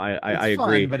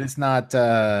agree. Fun, but it's not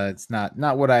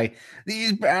what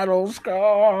these battles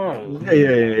go.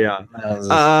 Yeah.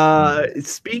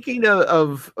 Speaking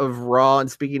of Raw,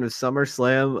 and speaking of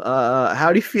SummerSlam,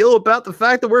 how do you feel about the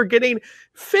fact that we're getting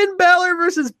Finn Balor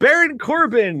versus Baron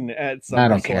Corbin at SummerSlam? I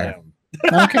don't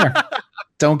care.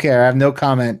 Don't care. I have no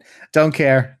comment. Don't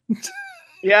care.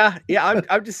 Yeah.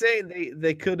 I'm just saying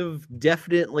they could have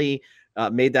definitely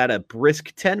made that a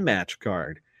brisk 10 match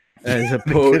card as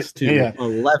opposed to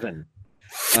 11.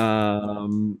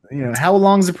 How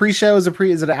long is a pre-show? Is it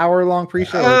an hour long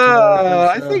pre-show?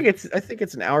 I think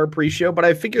it's an hour pre-show, but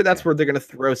I figure that's where they're going to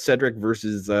throw Cedric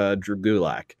versus Drew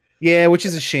Gulak. Yeah, which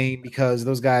is a shame, because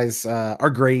those guys are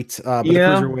great, but the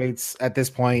cruiserweights at this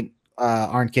point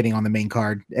aren't getting on the main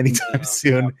card anytime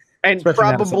soon, and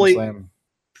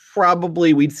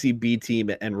probably we'd see B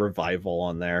Team and Revival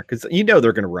on there, because they're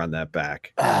going to run that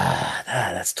back.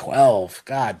 That's 12.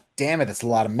 God damn it, that's a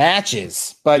lot of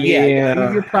matches. But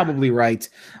yeah, you're probably right.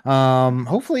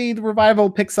 Hopefully the Revival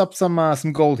picks up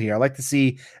some gold here. I like to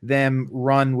see them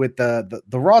run with the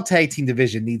Raw tag team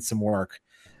division needs some work.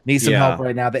 Need some help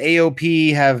right now. The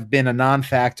AOP have been a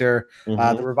non-factor.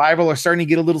 The Revival are starting to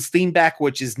get a little steam back,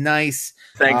 which is nice.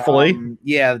 Thankfully.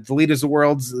 The Leaders of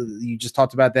Worlds, you just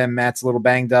talked about them. Matt's a little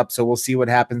banged up, so we'll see what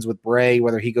happens with Bray,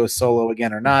 whether he goes solo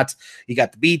again or not. You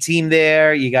got the B team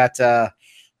there. You got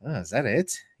is that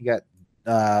it? You got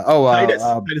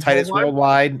Titus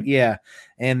Worldwide. Yeah.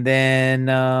 And then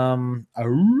that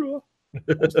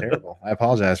was terrible. I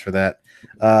apologize for that.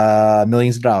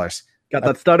 Millions of dollars. Got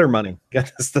that stutter money.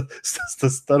 Got the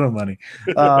stutter money.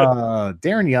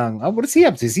 Darren Young. What is he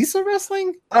up to? Is he still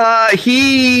wrestling?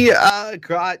 He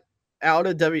got out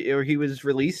of or he was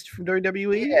released from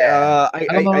WWE. Yeah. I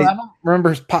don't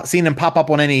remember seeing him pop up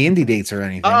on any indie dates or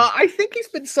anything. I think he's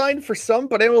been signed for some,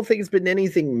 but I don't think it's been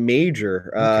anything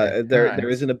major. There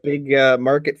isn't a big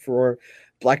market for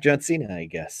Black John Cena, I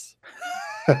guess.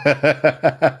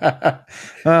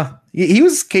 He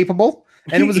was capable.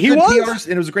 And it was a good PR,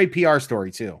 and it was a great PR story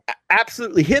too.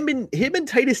 Absolutely, him and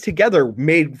Titus together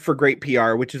made for great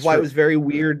PR, which is why it was very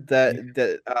weird that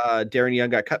Darren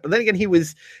Young got cut. But then again, he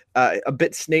was a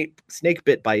bit snake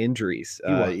bit by injuries.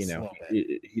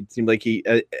 He seemed like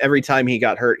every time he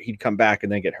got hurt, he'd come back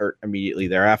and then get hurt immediately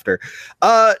thereafter.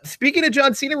 Speaking of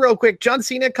John Cena, real quick, John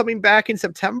Cena coming back in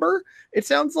September. It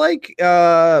sounds like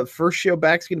first show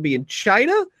back is going to be in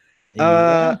China.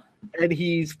 And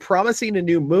he's promising a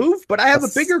new move, but I have a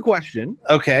bigger question.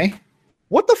 Okay.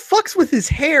 What the fuck's with his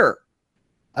hair?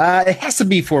 It has to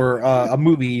be for a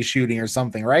movie shooting or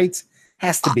something, right?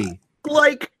 Has to be.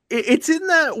 It's in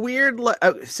that weird.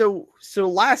 So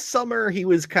last summer he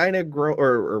was kind of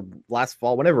or last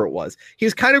fall, whenever it was, he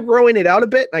was kind of growing it out a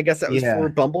bit. And I guess that was for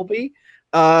Bumblebee.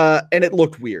 And it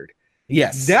looked weird.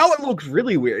 Yes. Now it looks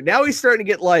really weird. Now he's starting to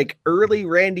get like early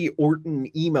Randy Orton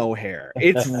emo hair.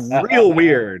 It's real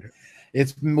weird.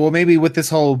 It's maybe with this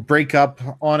whole breakup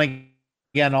on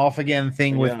again, off again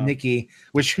thing with Nikki,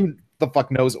 which who the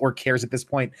fuck knows or cares at this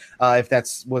point if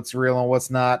that's what's real and what's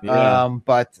not. Yeah.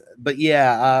 But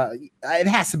it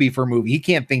has to be for a movie. He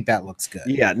can't think that looks good.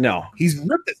 Yeah, no. He's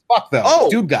ripped as fuck though.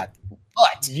 Dude got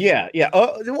butt. Yeah.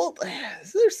 Well,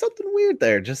 there's something weird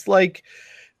there. Just like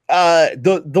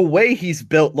the way he's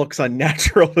built looks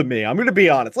unnatural to me. I'm gonna be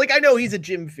honest. Like, I know he's a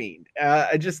gym fiend.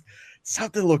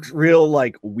 Something looks real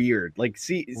like weird. Like,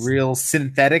 real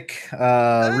synthetic,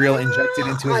 real injected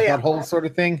into his butthole sort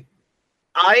of thing.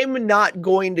 I'm not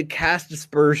going to cast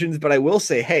aspersions, but I will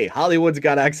say, hey, Hollywood's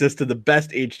got access to the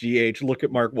best HGH. Look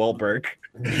at Mark Wahlberg.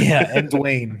 Yeah, and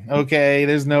Dwayne. Okay,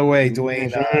 there's no way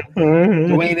Dwayne.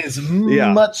 Dwayne is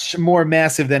much more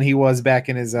massive than he was back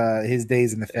in his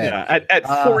days in the Fed. Yeah,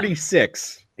 at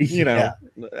 46,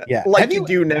 like you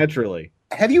do naturally.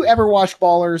 Have you ever watched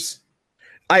Ballers?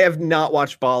 I have not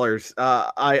watched Ballers.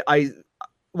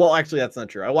 Well, actually, that's not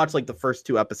true. I watched like the first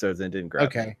 2 episodes and didn't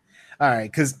grab it. All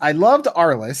right, because I loved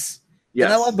Arliss, and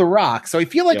I love The Rock, so I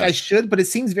feel like I should, but it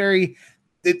seems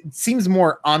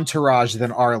more Entourage than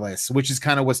Arliss, which is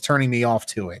kind of what's turning me off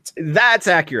to it. That's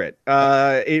accurate.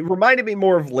 It reminded me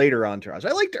more of later Entourage.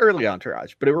 I liked early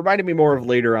Entourage, but it reminded me more of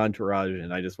later Entourage,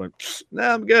 and I just went,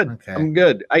 nah, I'm good. Okay. I'm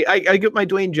good. I get my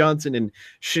Dwayne Johnson in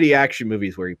shitty action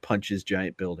movies where he punches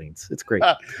giant buildings. It's great.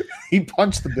 He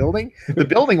punched the building? The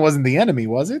building wasn't the enemy,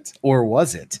 was it? Or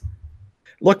was it?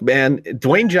 Look, man,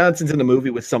 Dwayne Johnson's in a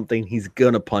movie with something, he's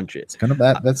gonna punch it.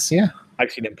 I've seen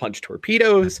him punch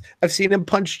torpedoes. I've seen him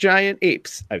punch giant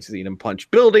apes. I've seen him punch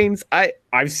buildings.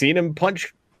 I've seen him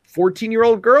punch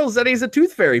 14-year-old girls that he's a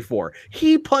tooth fairy for.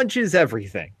 He punches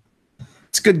everything.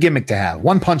 It's a good gimmick to have.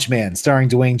 One Punch Man starring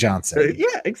Dwayne Johnson.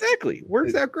 Yeah, exactly.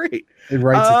 Works out great. It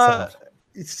writes itself.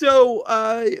 So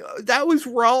that was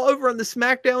Raw. Over on the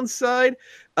SmackDown side.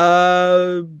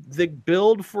 The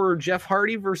build for Jeff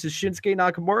Hardy versus Shinsuke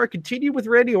Nakamura continued with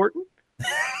Randy Orton.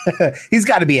 He's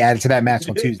got to be added to that match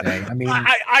on Tuesday. I mean,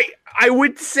 I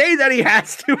would say that he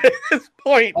has to at this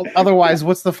point. Otherwise,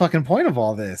 what's the fucking point of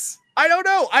all this? I don't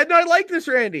know. I like this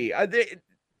Randy.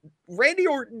 Randy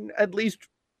Orton, at least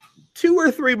 2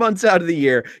 or 3 months out of the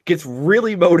year, gets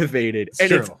really motivated,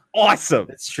 it's awesome.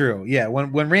 It's true. Yeah,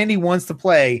 when Randy wants to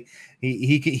play,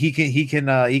 he can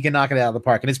knock it out of the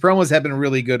park, and his promos have been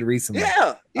really good recently.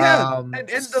 Yeah. And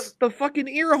the fucking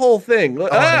ear hole thing.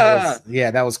 That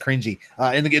was cringy.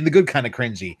 In the good kind of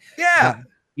cringy. Well,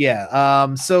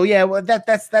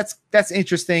 that's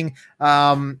interesting.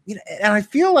 And I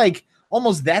feel like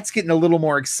almost that's getting a little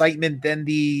more excitement than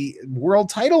the world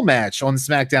title match on the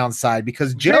SmackDown side,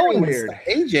 because Joe and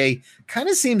AJ kind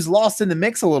of seems lost in the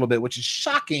mix a little bit, which is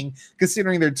shocking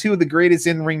considering they're 2 of the greatest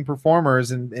in-ring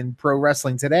performers in pro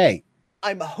wrestling today.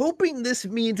 I'm hoping this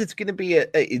means it's going to be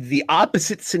the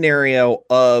opposite scenario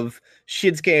of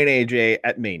Shinsuke and AJ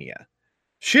at Mania.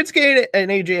 Shinsuke and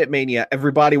AJ at Mania,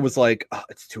 everybody was like, oh,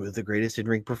 it's two of the greatest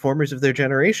in-ring performers of their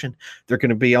generation. They're going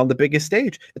to be on the biggest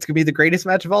stage. It's going to be the greatest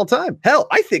match of all time. Hell,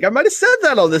 I think I might have said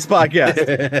that on this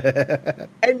podcast.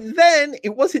 And then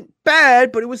it wasn't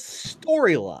bad, but it was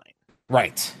storyline.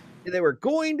 Right. They were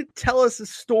going to tell us a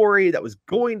story that was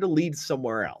going to lead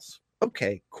somewhere else.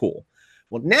 Okay, cool.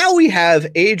 Well, now we have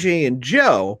AJ and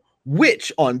Joe,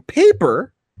 which on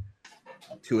paper,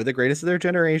 two of the greatest of their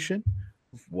generation,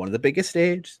 one of the biggest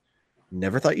stages.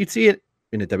 Never thought you'd see it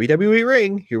in a WWE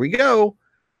ring. Here we go.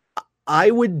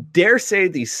 I would dare say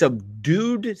the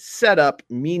subdued setup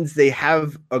means they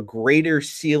have a greater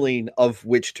ceiling of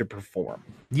which to perform.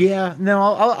 Yeah, no,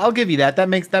 I'll give you that. That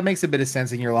makes a bit of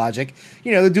sense in your logic.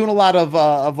 You know, they're doing a lot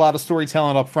of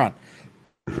storytelling up front,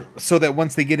 so that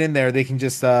once they get in there, they can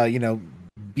just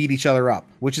beat each other up,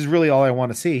 which is really all I want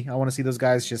to see. I want to see those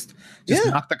guys just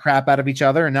knock the crap out of each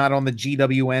other, and not on the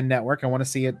GWN network. I want to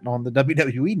see it on the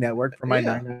WWE network for my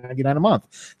 $9.99 a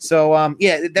month. So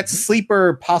that's a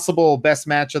sleeper possible best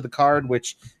match of the card,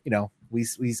 which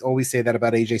we always say that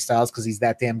about AJ Styles because he's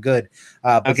that damn good.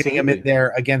 But getting him in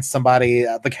there against somebody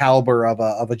the caliber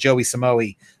of a Joey Samoa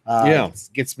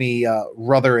gets me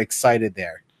rather excited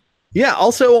there. Yeah,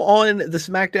 also on the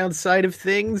SmackDown side of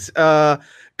things,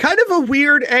 kind of a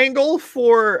weird angle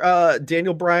for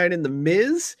Daniel Bryan and The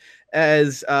Miz,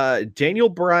 as Daniel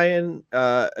Bryan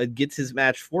gets his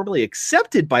match formally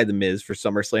accepted by The Miz for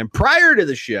SummerSlam prior to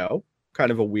the show.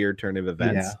 Kind of a weird turn of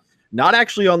events. Yeah. Not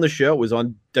actually on the show. It was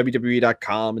on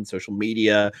WWE.com and social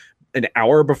media an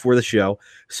hour before the show.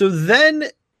 So then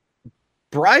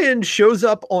Bryan shows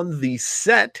up on the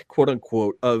set, quote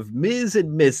unquote, of Miz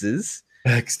and Mrs.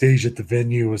 Backstage at the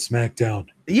venue of SmackDown.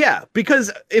 Yeah, because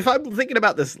if I'm thinking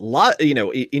about this in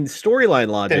storyline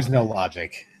logic, there's no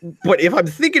logic. But if I'm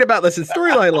thinking about this in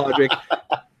storyline logic,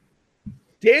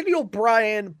 Daniel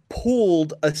Bryan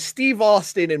pulled a Steve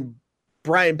Austin in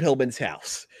Brian Pillman's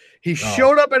house. He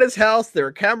showed up at his house. There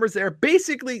were cameras there.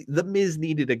 Basically, The Miz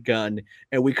needed a gun,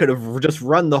 and we could have just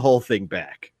run the whole thing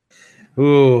back.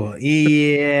 Ooh,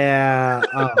 yeah.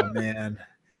 Oh man.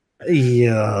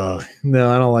 Yeah,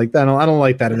 no, I don't like that. I don't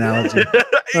like that analogy.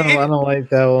 I don't like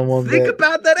that one. Think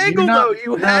about that angle, though.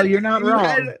 You're not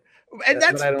wrong. And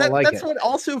that's what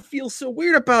also feels so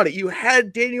weird about it. You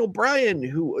had Daniel Bryan,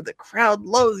 who the crowd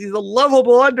loves. He's a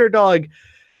lovable underdog.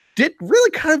 Did really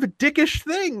kind of a dickish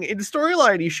thing in the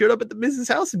storyline. He showed up at the Miz's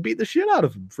house and beat the shit out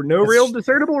of him for no real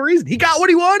discernible reason. He got what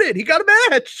he wanted. He got a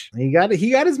match. He got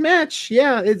his match.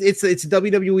 Yeah, it's a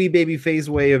WWE babyface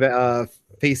way of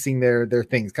facing their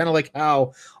things, kind of like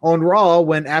how on Raw,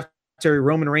 when after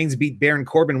Roman Reigns beat Baron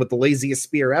Corbin with the laziest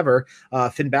spear ever,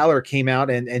 Finn Balor came out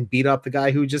and beat up the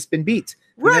guy who just been beat.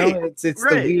 Right, it's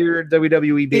the weird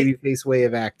WWE babyface way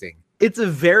of acting. It's a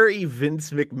very Vince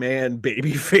McMahon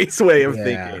babyface way of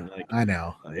thinking. Like, I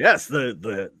know. Yes,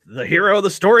 the hero of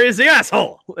the story is the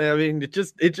asshole. I mean, it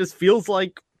just feels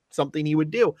like something he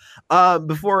would do.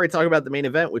 Before I talk about the main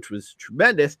event, which was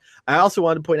tremendous, I also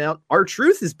want to point out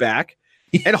R-Truth is back.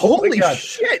 And holy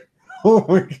shit. Oh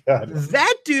my God.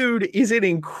 That dude is in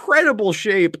incredible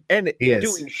shape and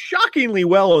doing shockingly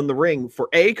well in the ring for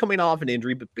A, coming off an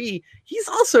injury, but B, he's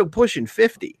also pushing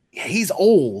 50. Yeah, he's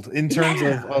old in terms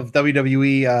of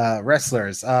WWE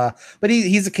wrestlers. But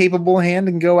he's a capable hand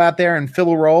and go out there and fill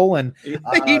a role. And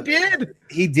he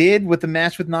did with the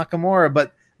match with Nakamura.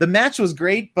 But the match was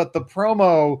great, but the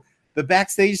promo, the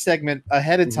backstage segment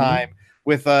ahead of time,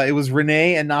 with it was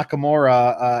Renee and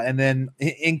Nakamura, and then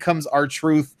in comes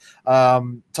R-Truth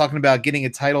talking about getting a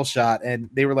title shot, and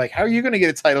they were like, how are you going to get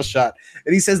a title shot?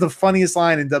 And he says the funniest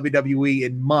line in WWE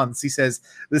in months. He says,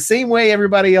 the same way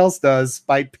everybody else does,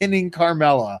 by pinning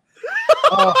Carmella.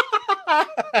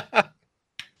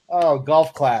 Oh,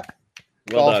 golf clap.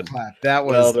 Well done. Clap. That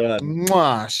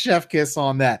was chef kiss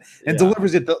on that, and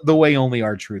delivers it the way only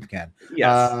R-Truth can.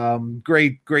 Yes,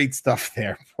 great stuff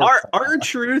there.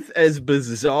 R-Truth as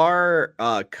bizarre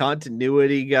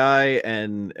continuity guy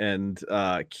and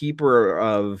keeper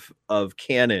of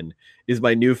canon is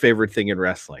my new favorite thing in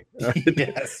wrestling.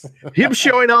 Yes, him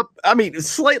showing up. I mean,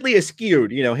 slightly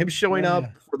askewed. Him showing up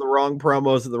for the wrong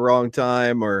promos at the wrong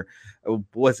time, or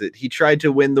was it he tried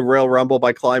to win the Royal Rumble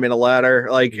by climbing a ladder?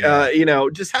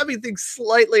 Just having things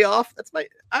slightly off. That's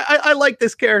I like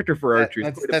this character for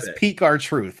R-Truth. That's peak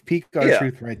R-Truth. Peak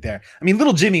R-Truth right there. I mean,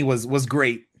 Little Jimmy was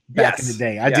great back in the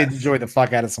day. I did enjoy the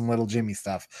fuck out of some Little Jimmy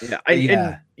stuff.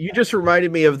 And you just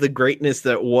reminded me of the greatness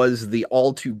that was the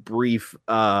all too brief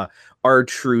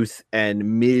R-Truth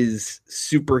and Miz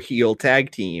super heel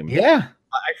tag team. Yeah.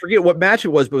 I forget what match it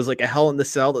was, but it was like a Hell in the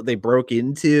Cell that they broke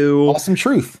into. Awesome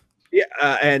Truth.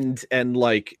 Yeah, and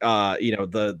like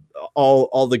the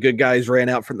all the good guys ran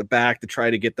out from the back to try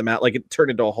to get them out. Like it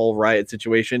turned into a whole riot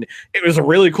situation. It was a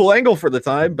really cool angle for the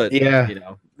time, but they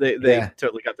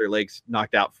totally got their legs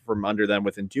knocked out from under them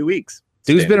within 2 weeks.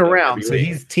 Dude's been around, so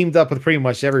he's teamed up with pretty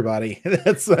much everybody.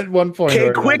 That's at one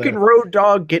point. Quick and Road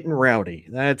Dogg getting rowdy.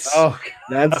 That's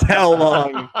how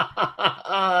long.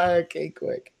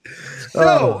 Quick.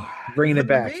 So bringing it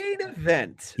back. Main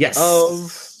event. Yes. Of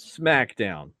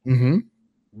SmackDown. Mm-hmm.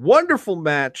 Wonderful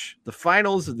match. The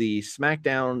finals of the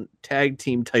SmackDown Tag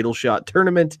Team Title Shot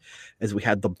Tournament, as we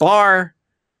had the Bar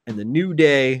and the New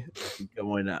Day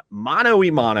going mano a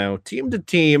mano, team to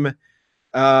team.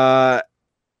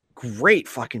 Great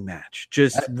fucking match.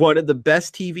 Just one of the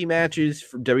best TV matches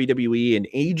for WWE in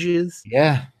ages.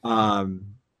 Yeah.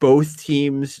 Both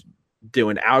teams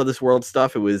doing out of this world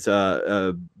stuff. It was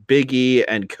Big E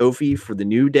and Kofi for the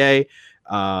New Day.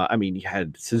 I mean, you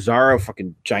had Cesaro,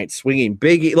 fucking giant swinging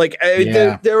Big E. Like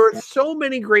there were so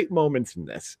many great moments in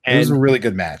this. And it was a really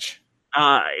good match.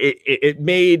 It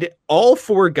made all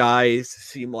four guys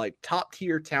seem like top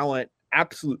tier talent,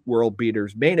 absolute world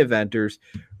beaters, main eventers,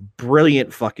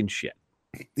 brilliant fucking shit.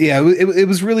 Yeah, it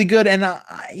was really good, and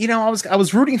I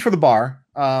was rooting for the Bar.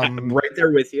 I'm right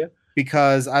there with you.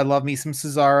 Because I love me some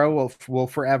Cesaro, will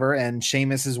forever, and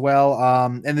Sheamus as well.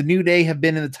 And the New Day have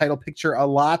been in the title picture a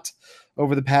lot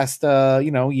over the past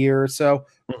year or so.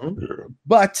 Mm-hmm.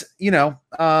 But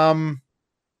I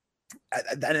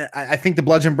think the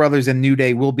Bludgeon Brothers and New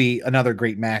Day will be another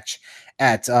great match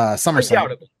at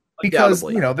SummerSlam. Because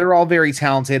they're all very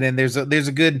talented, and there's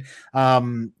a good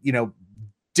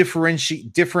different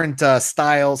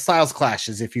styles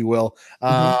clashes, if you will,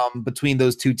 between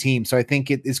those two teams. So I think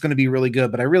it's going to be really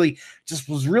good. But I really just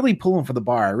was really pulling for the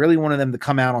Bar. I really wanted them to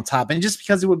come out on top, and just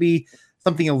because it would be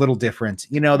something a little different.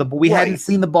 We hadn't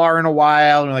seen the Bar in a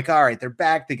while, and we're like, all right, they're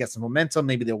back. They got some momentum.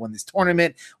 Maybe they'll win this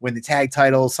tournament, win the tag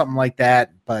title, something like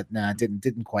that. But nah, it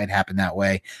didn't quite happen that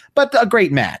way. But a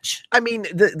great match. I mean,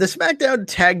 the SmackDown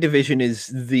tag division is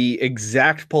the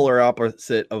exact polar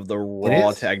opposite of the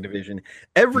Raw tag division.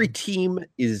 Every team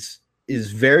is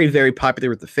very, very popular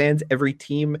with the fans. Every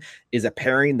team is a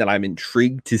pairing that I'm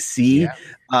intrigued to see. Yeah.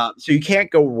 So you can't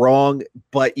go wrong.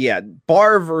 But yeah,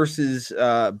 Bar versus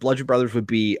Bludgeon Brothers would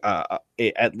be,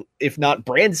 if not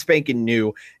brand spanking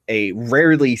new, a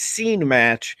rarely seen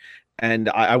match. And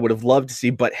I would have loved to see.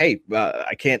 But hey,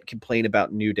 I can't complain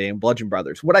about New Day and Bludgeon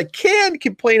Brothers. What I can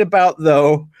complain about,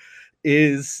 though,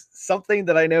 is something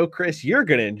that I know, Chris, you're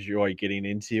going to enjoy getting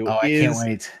into. Oh, I can't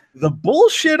wait. The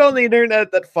bullshit on the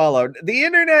internet that followed. The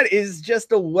internet is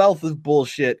just a wealth of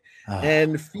bullshit,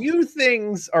 and few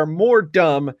things are more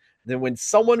dumb than when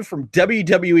someone from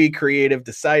WWE Creative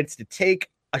decides to take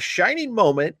a shining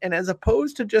moment, and as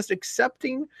opposed to just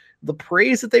accepting the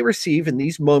praise that they receive in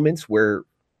these moments where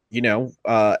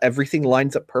everything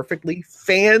lines up perfectly,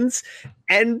 fans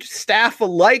and staff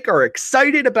alike are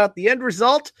excited about the end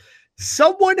result.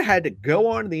 Someone had to go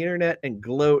on the internet and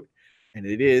gloat, and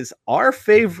it is our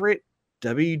favorite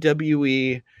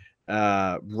WWE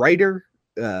writer,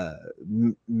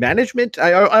 management.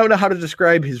 I don't know how to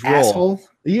describe his role. Asshole?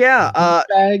 Yeah.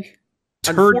 Bag.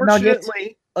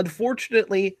 Unfortunately,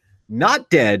 not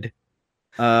dead.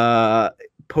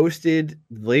 Posted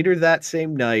later that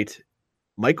same night,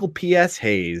 Michael P.S.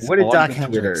 Hayes. What did Doc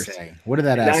Hendrix say? What did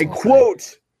that asshole I quote.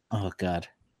 Say? Oh, God.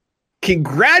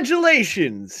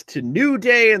 Congratulations to New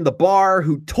Day and the Bar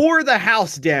who tore the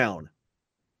house down.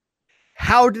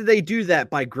 How did they do that?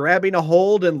 By grabbing a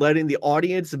hold and letting the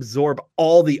audience absorb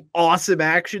all the awesome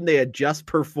action they had just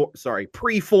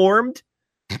preformed?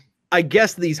 I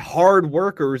guess these hard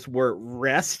workers were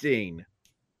resting.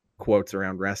 Quotes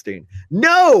around resting.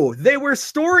 No, they were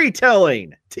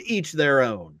storytelling. To each their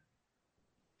own.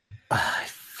 I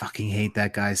fucking hate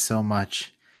that guy so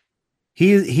much.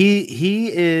 He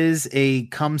is a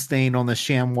cum stain on the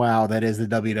ShamWow that is the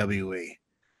WWE.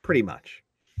 Pretty much.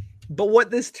 But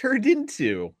what this turned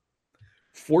into,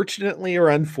 fortunately or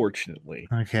unfortunately,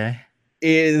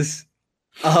 is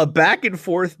a back and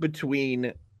forth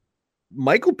between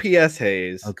Michael P.S.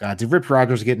 Hayes. Oh, God. Did Rip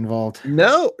Rogers get involved?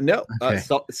 No. Okay.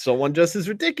 Someone just as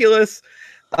ridiculous.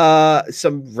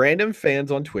 Some random fans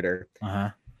on Twitter.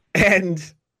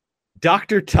 And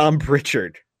Dr. Tom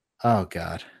Pritchard. Oh,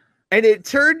 God. And it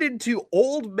turned into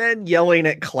old men yelling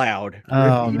at Cloud.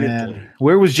 Oh, man.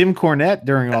 Where was Jim Cornette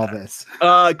during all this?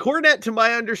 Cornette, to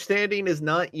my understanding, is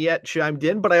not yet chimed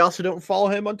in, but I also don't follow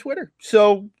him on Twitter.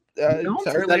 So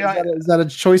entirely. Is that a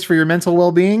choice for your mental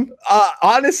well-being?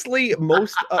 Honestly,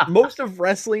 most of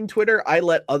wrestling Twitter, I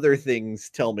let other things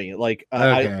tell me. Like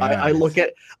I look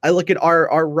at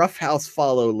our Roughhouse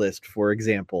follow list, for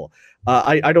example.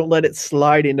 I don't let it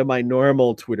slide into my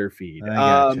normal Twitter feed. I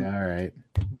gotcha. All right.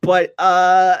 But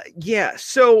yeah.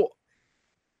 So,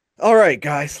 all right,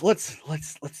 guys, let's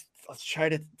try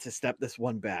to step this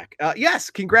one back. Yes,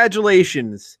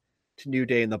 congratulations to New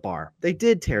Day in the Bar. They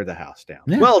did tear the house down.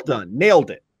 Yeah. Well done. Nailed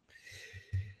it.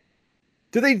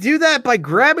 Do they do that by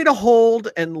grabbing a hold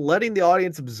and letting the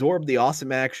audience absorb the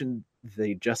awesome action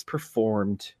they just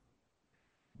performed?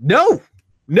 No,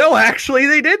 actually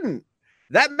they didn't.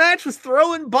 That match was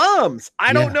throwing bombs.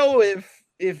 I don't know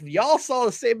if y'all saw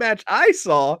the same match I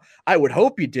saw. I would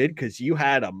hope you did, because you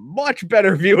had a much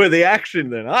better view of the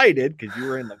action than I did, because you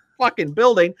were in the fucking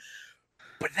building.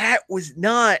 But that was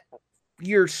not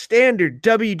your standard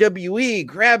WWE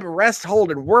grab a rest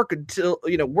hold and work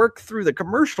through the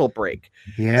commercial break.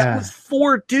 Yeah, that was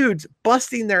 4 dudes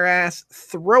busting their ass,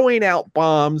 throwing out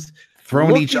bombs,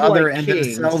 throwing each other and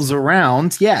themselves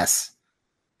around. Yes,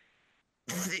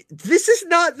 this is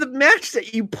not the match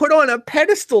that you put on a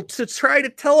pedestal to try to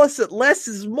tell us that less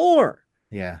is more.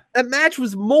 Yeah, that match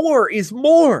was more is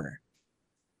more.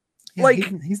 Yeah,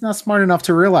 like he's not smart enough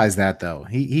to realize that, though.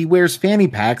 He wears fanny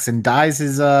packs and dyes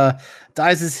his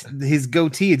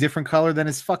goatee a different color than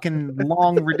his fucking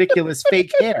long, ridiculous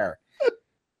fake hair.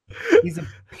 He's a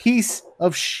piece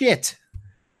of shit.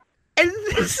 And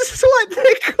this is what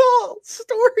they call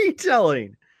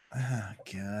storytelling. Oh,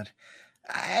 God.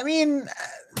 I mean,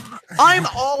 I'm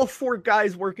all for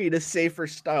guys working a safer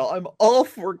style. I'm all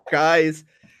for guys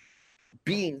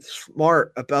being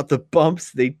smart about the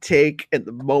bumps they take and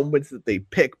the moments that they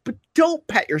pick, but don't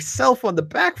pat yourself on the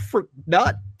back for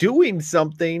not doing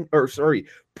something,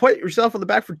 pat yourself on the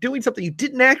back for doing something you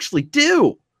didn't actually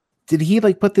do. Did he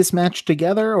put this match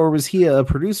together, or was he a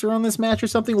producer on this match or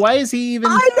something? Why is he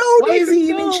even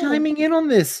even chiming in on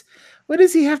this? What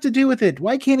does he have to do with it?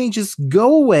 Why can't he just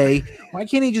go away? Why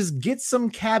can't he just get some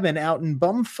cabin out in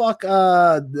bumfuck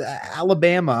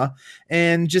Alabama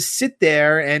and just sit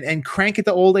there and crank at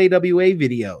the old AWA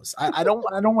videos? I don't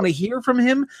want to hear from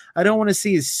him. I don't want to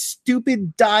see his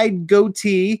stupid dyed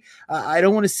goatee. I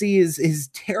don't want to see his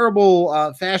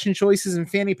terrible fashion choices and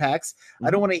fanny packs.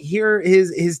 I don't want to hear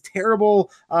his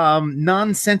terrible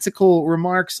nonsensical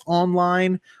remarks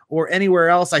online or anywhere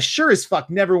else. I sure as fuck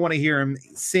never want to hear him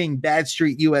sing Bad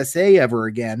Street USA ever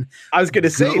again. I was going to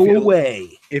say,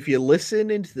 if you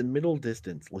listen into the middle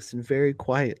distance, listen very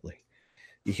quietly.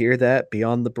 You hear that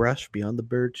beyond the brush, beyond the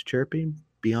birds chirping,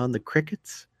 beyond the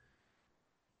crickets?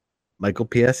 Michael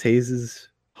P.S. Hayes'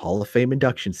 Hall of Fame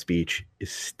induction speech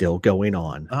is still going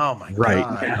on. Oh my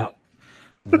God. Now.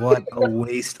 What a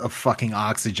waste of fucking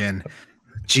oxygen.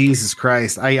 Jesus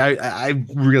Christ. I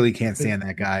really can't stand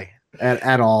that guy.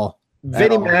 At all.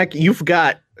 Vinnie Mac, you've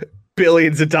got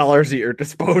billions of dollars at your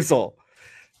disposal.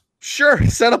 Sure,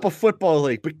 set up a football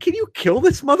league, but can you kill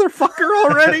this motherfucker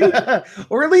already?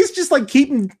 Or at least just keep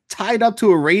him tied up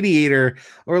to a radiator,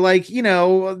 or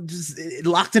just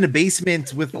locked in a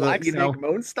basement with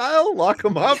Moan style, lock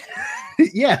him up.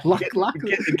 Yeah, lock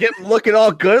get him looking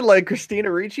all good like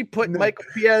Christina Ricci, putting Michael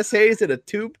P.S. Hayes in a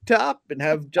tube top and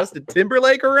have Justin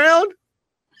Timberlake around.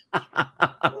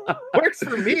 Works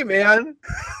for me, man.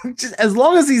 Just as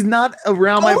long as he's not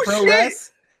around my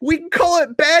progress. We can call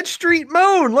it Bad Street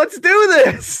Moan. Let's do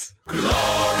this.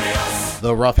 Glorious.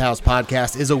 The Roughhouse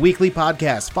Podcast is a weekly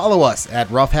podcast. Follow us at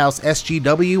Roughhouse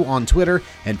SGW on Twitter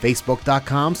and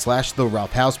Facebook.com/The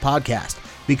Roughhouse Podcast.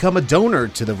 Become a donor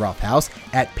to The Roughhouse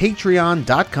at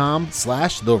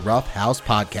Patreon.com/The Roughhouse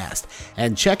Podcast.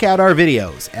 And check out our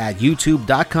videos at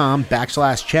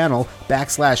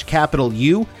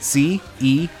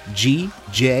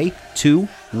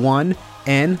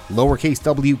YouTube.com/channel/UCEGJ21N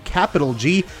w capital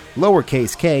G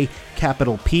lowercase k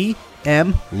capital P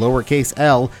M lowercase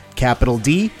L capital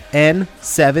D N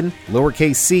 7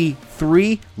 lowercase c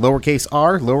 3 lowercase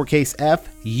r lowercase f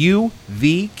U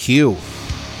V Q.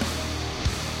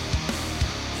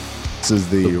 This is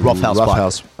the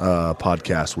Roughhouse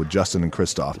podcast with Justin and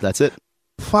Christoph. That's it.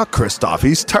 Fuck Christoph.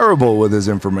 He's terrible with his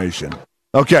information.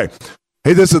 Okay.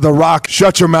 Hey, this is The Rock.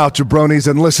 Shut your mouth, jabronis,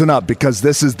 and listen up, because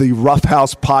this is the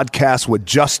Roughhouse podcast with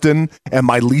Justin and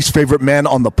my least favorite man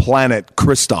on the planet,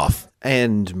 Christoph.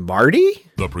 And Marty?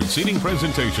 The preceding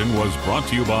presentation was brought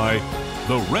to you by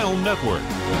the Realm Network.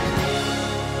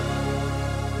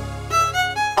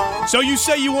 So you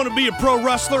say you want to be a pro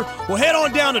wrestler? Well, head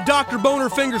on down to Dr.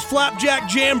 Bonerfinger's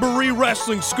Flapjack Jamboree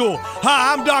Wrestling School.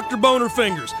 Hi, I'm Dr.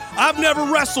 Bonerfingers. I've never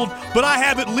wrestled, but I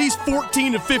have at least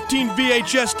 14 to 15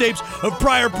 VHS tapes of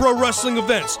prior pro wrestling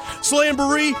events.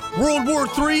 Slamboree, World War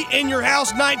III, In Your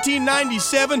House,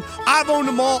 1997. I've owned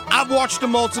them all. I've watched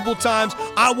them multiple times.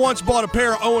 I once bought a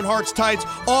pair of Owen Hart's tights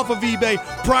off of eBay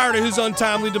prior to his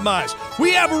untimely demise.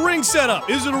 We have a ring set up.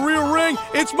 Is it a real ring?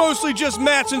 It's mostly just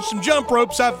mats and some jump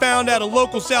ropes I found at a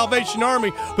local Salvation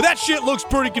Army, but that shit looks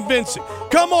pretty convincing.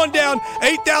 Come on down,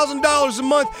 $8,000 a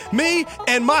month. Me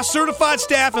and my certified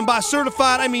staff, and by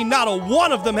certified, I mean not a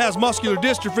one of them has muscular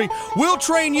dystrophy, we'll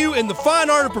train you in the fine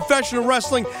art of professional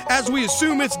wrestling as we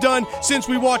assume it's done since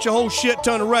we watch a whole shit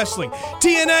ton of wrestling.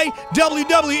 TNA,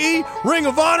 WWE, Ring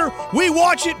of Honor, we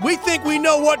watch it, we think we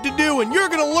know what to do, and you're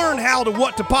going to learn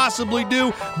what to possibly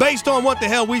do based on what the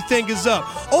hell we think is up.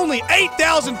 Only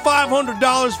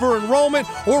 $8,500 for enrollment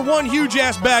or one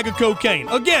huge-ass bag of cocaine.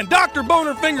 Again, Dr.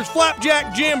 Boner Fingers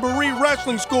Flapjack Jamboree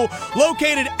Wrestling School,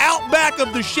 located out back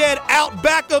of the shed, out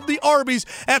back of the Arby's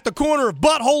at the corner of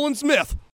Butthole and Smith.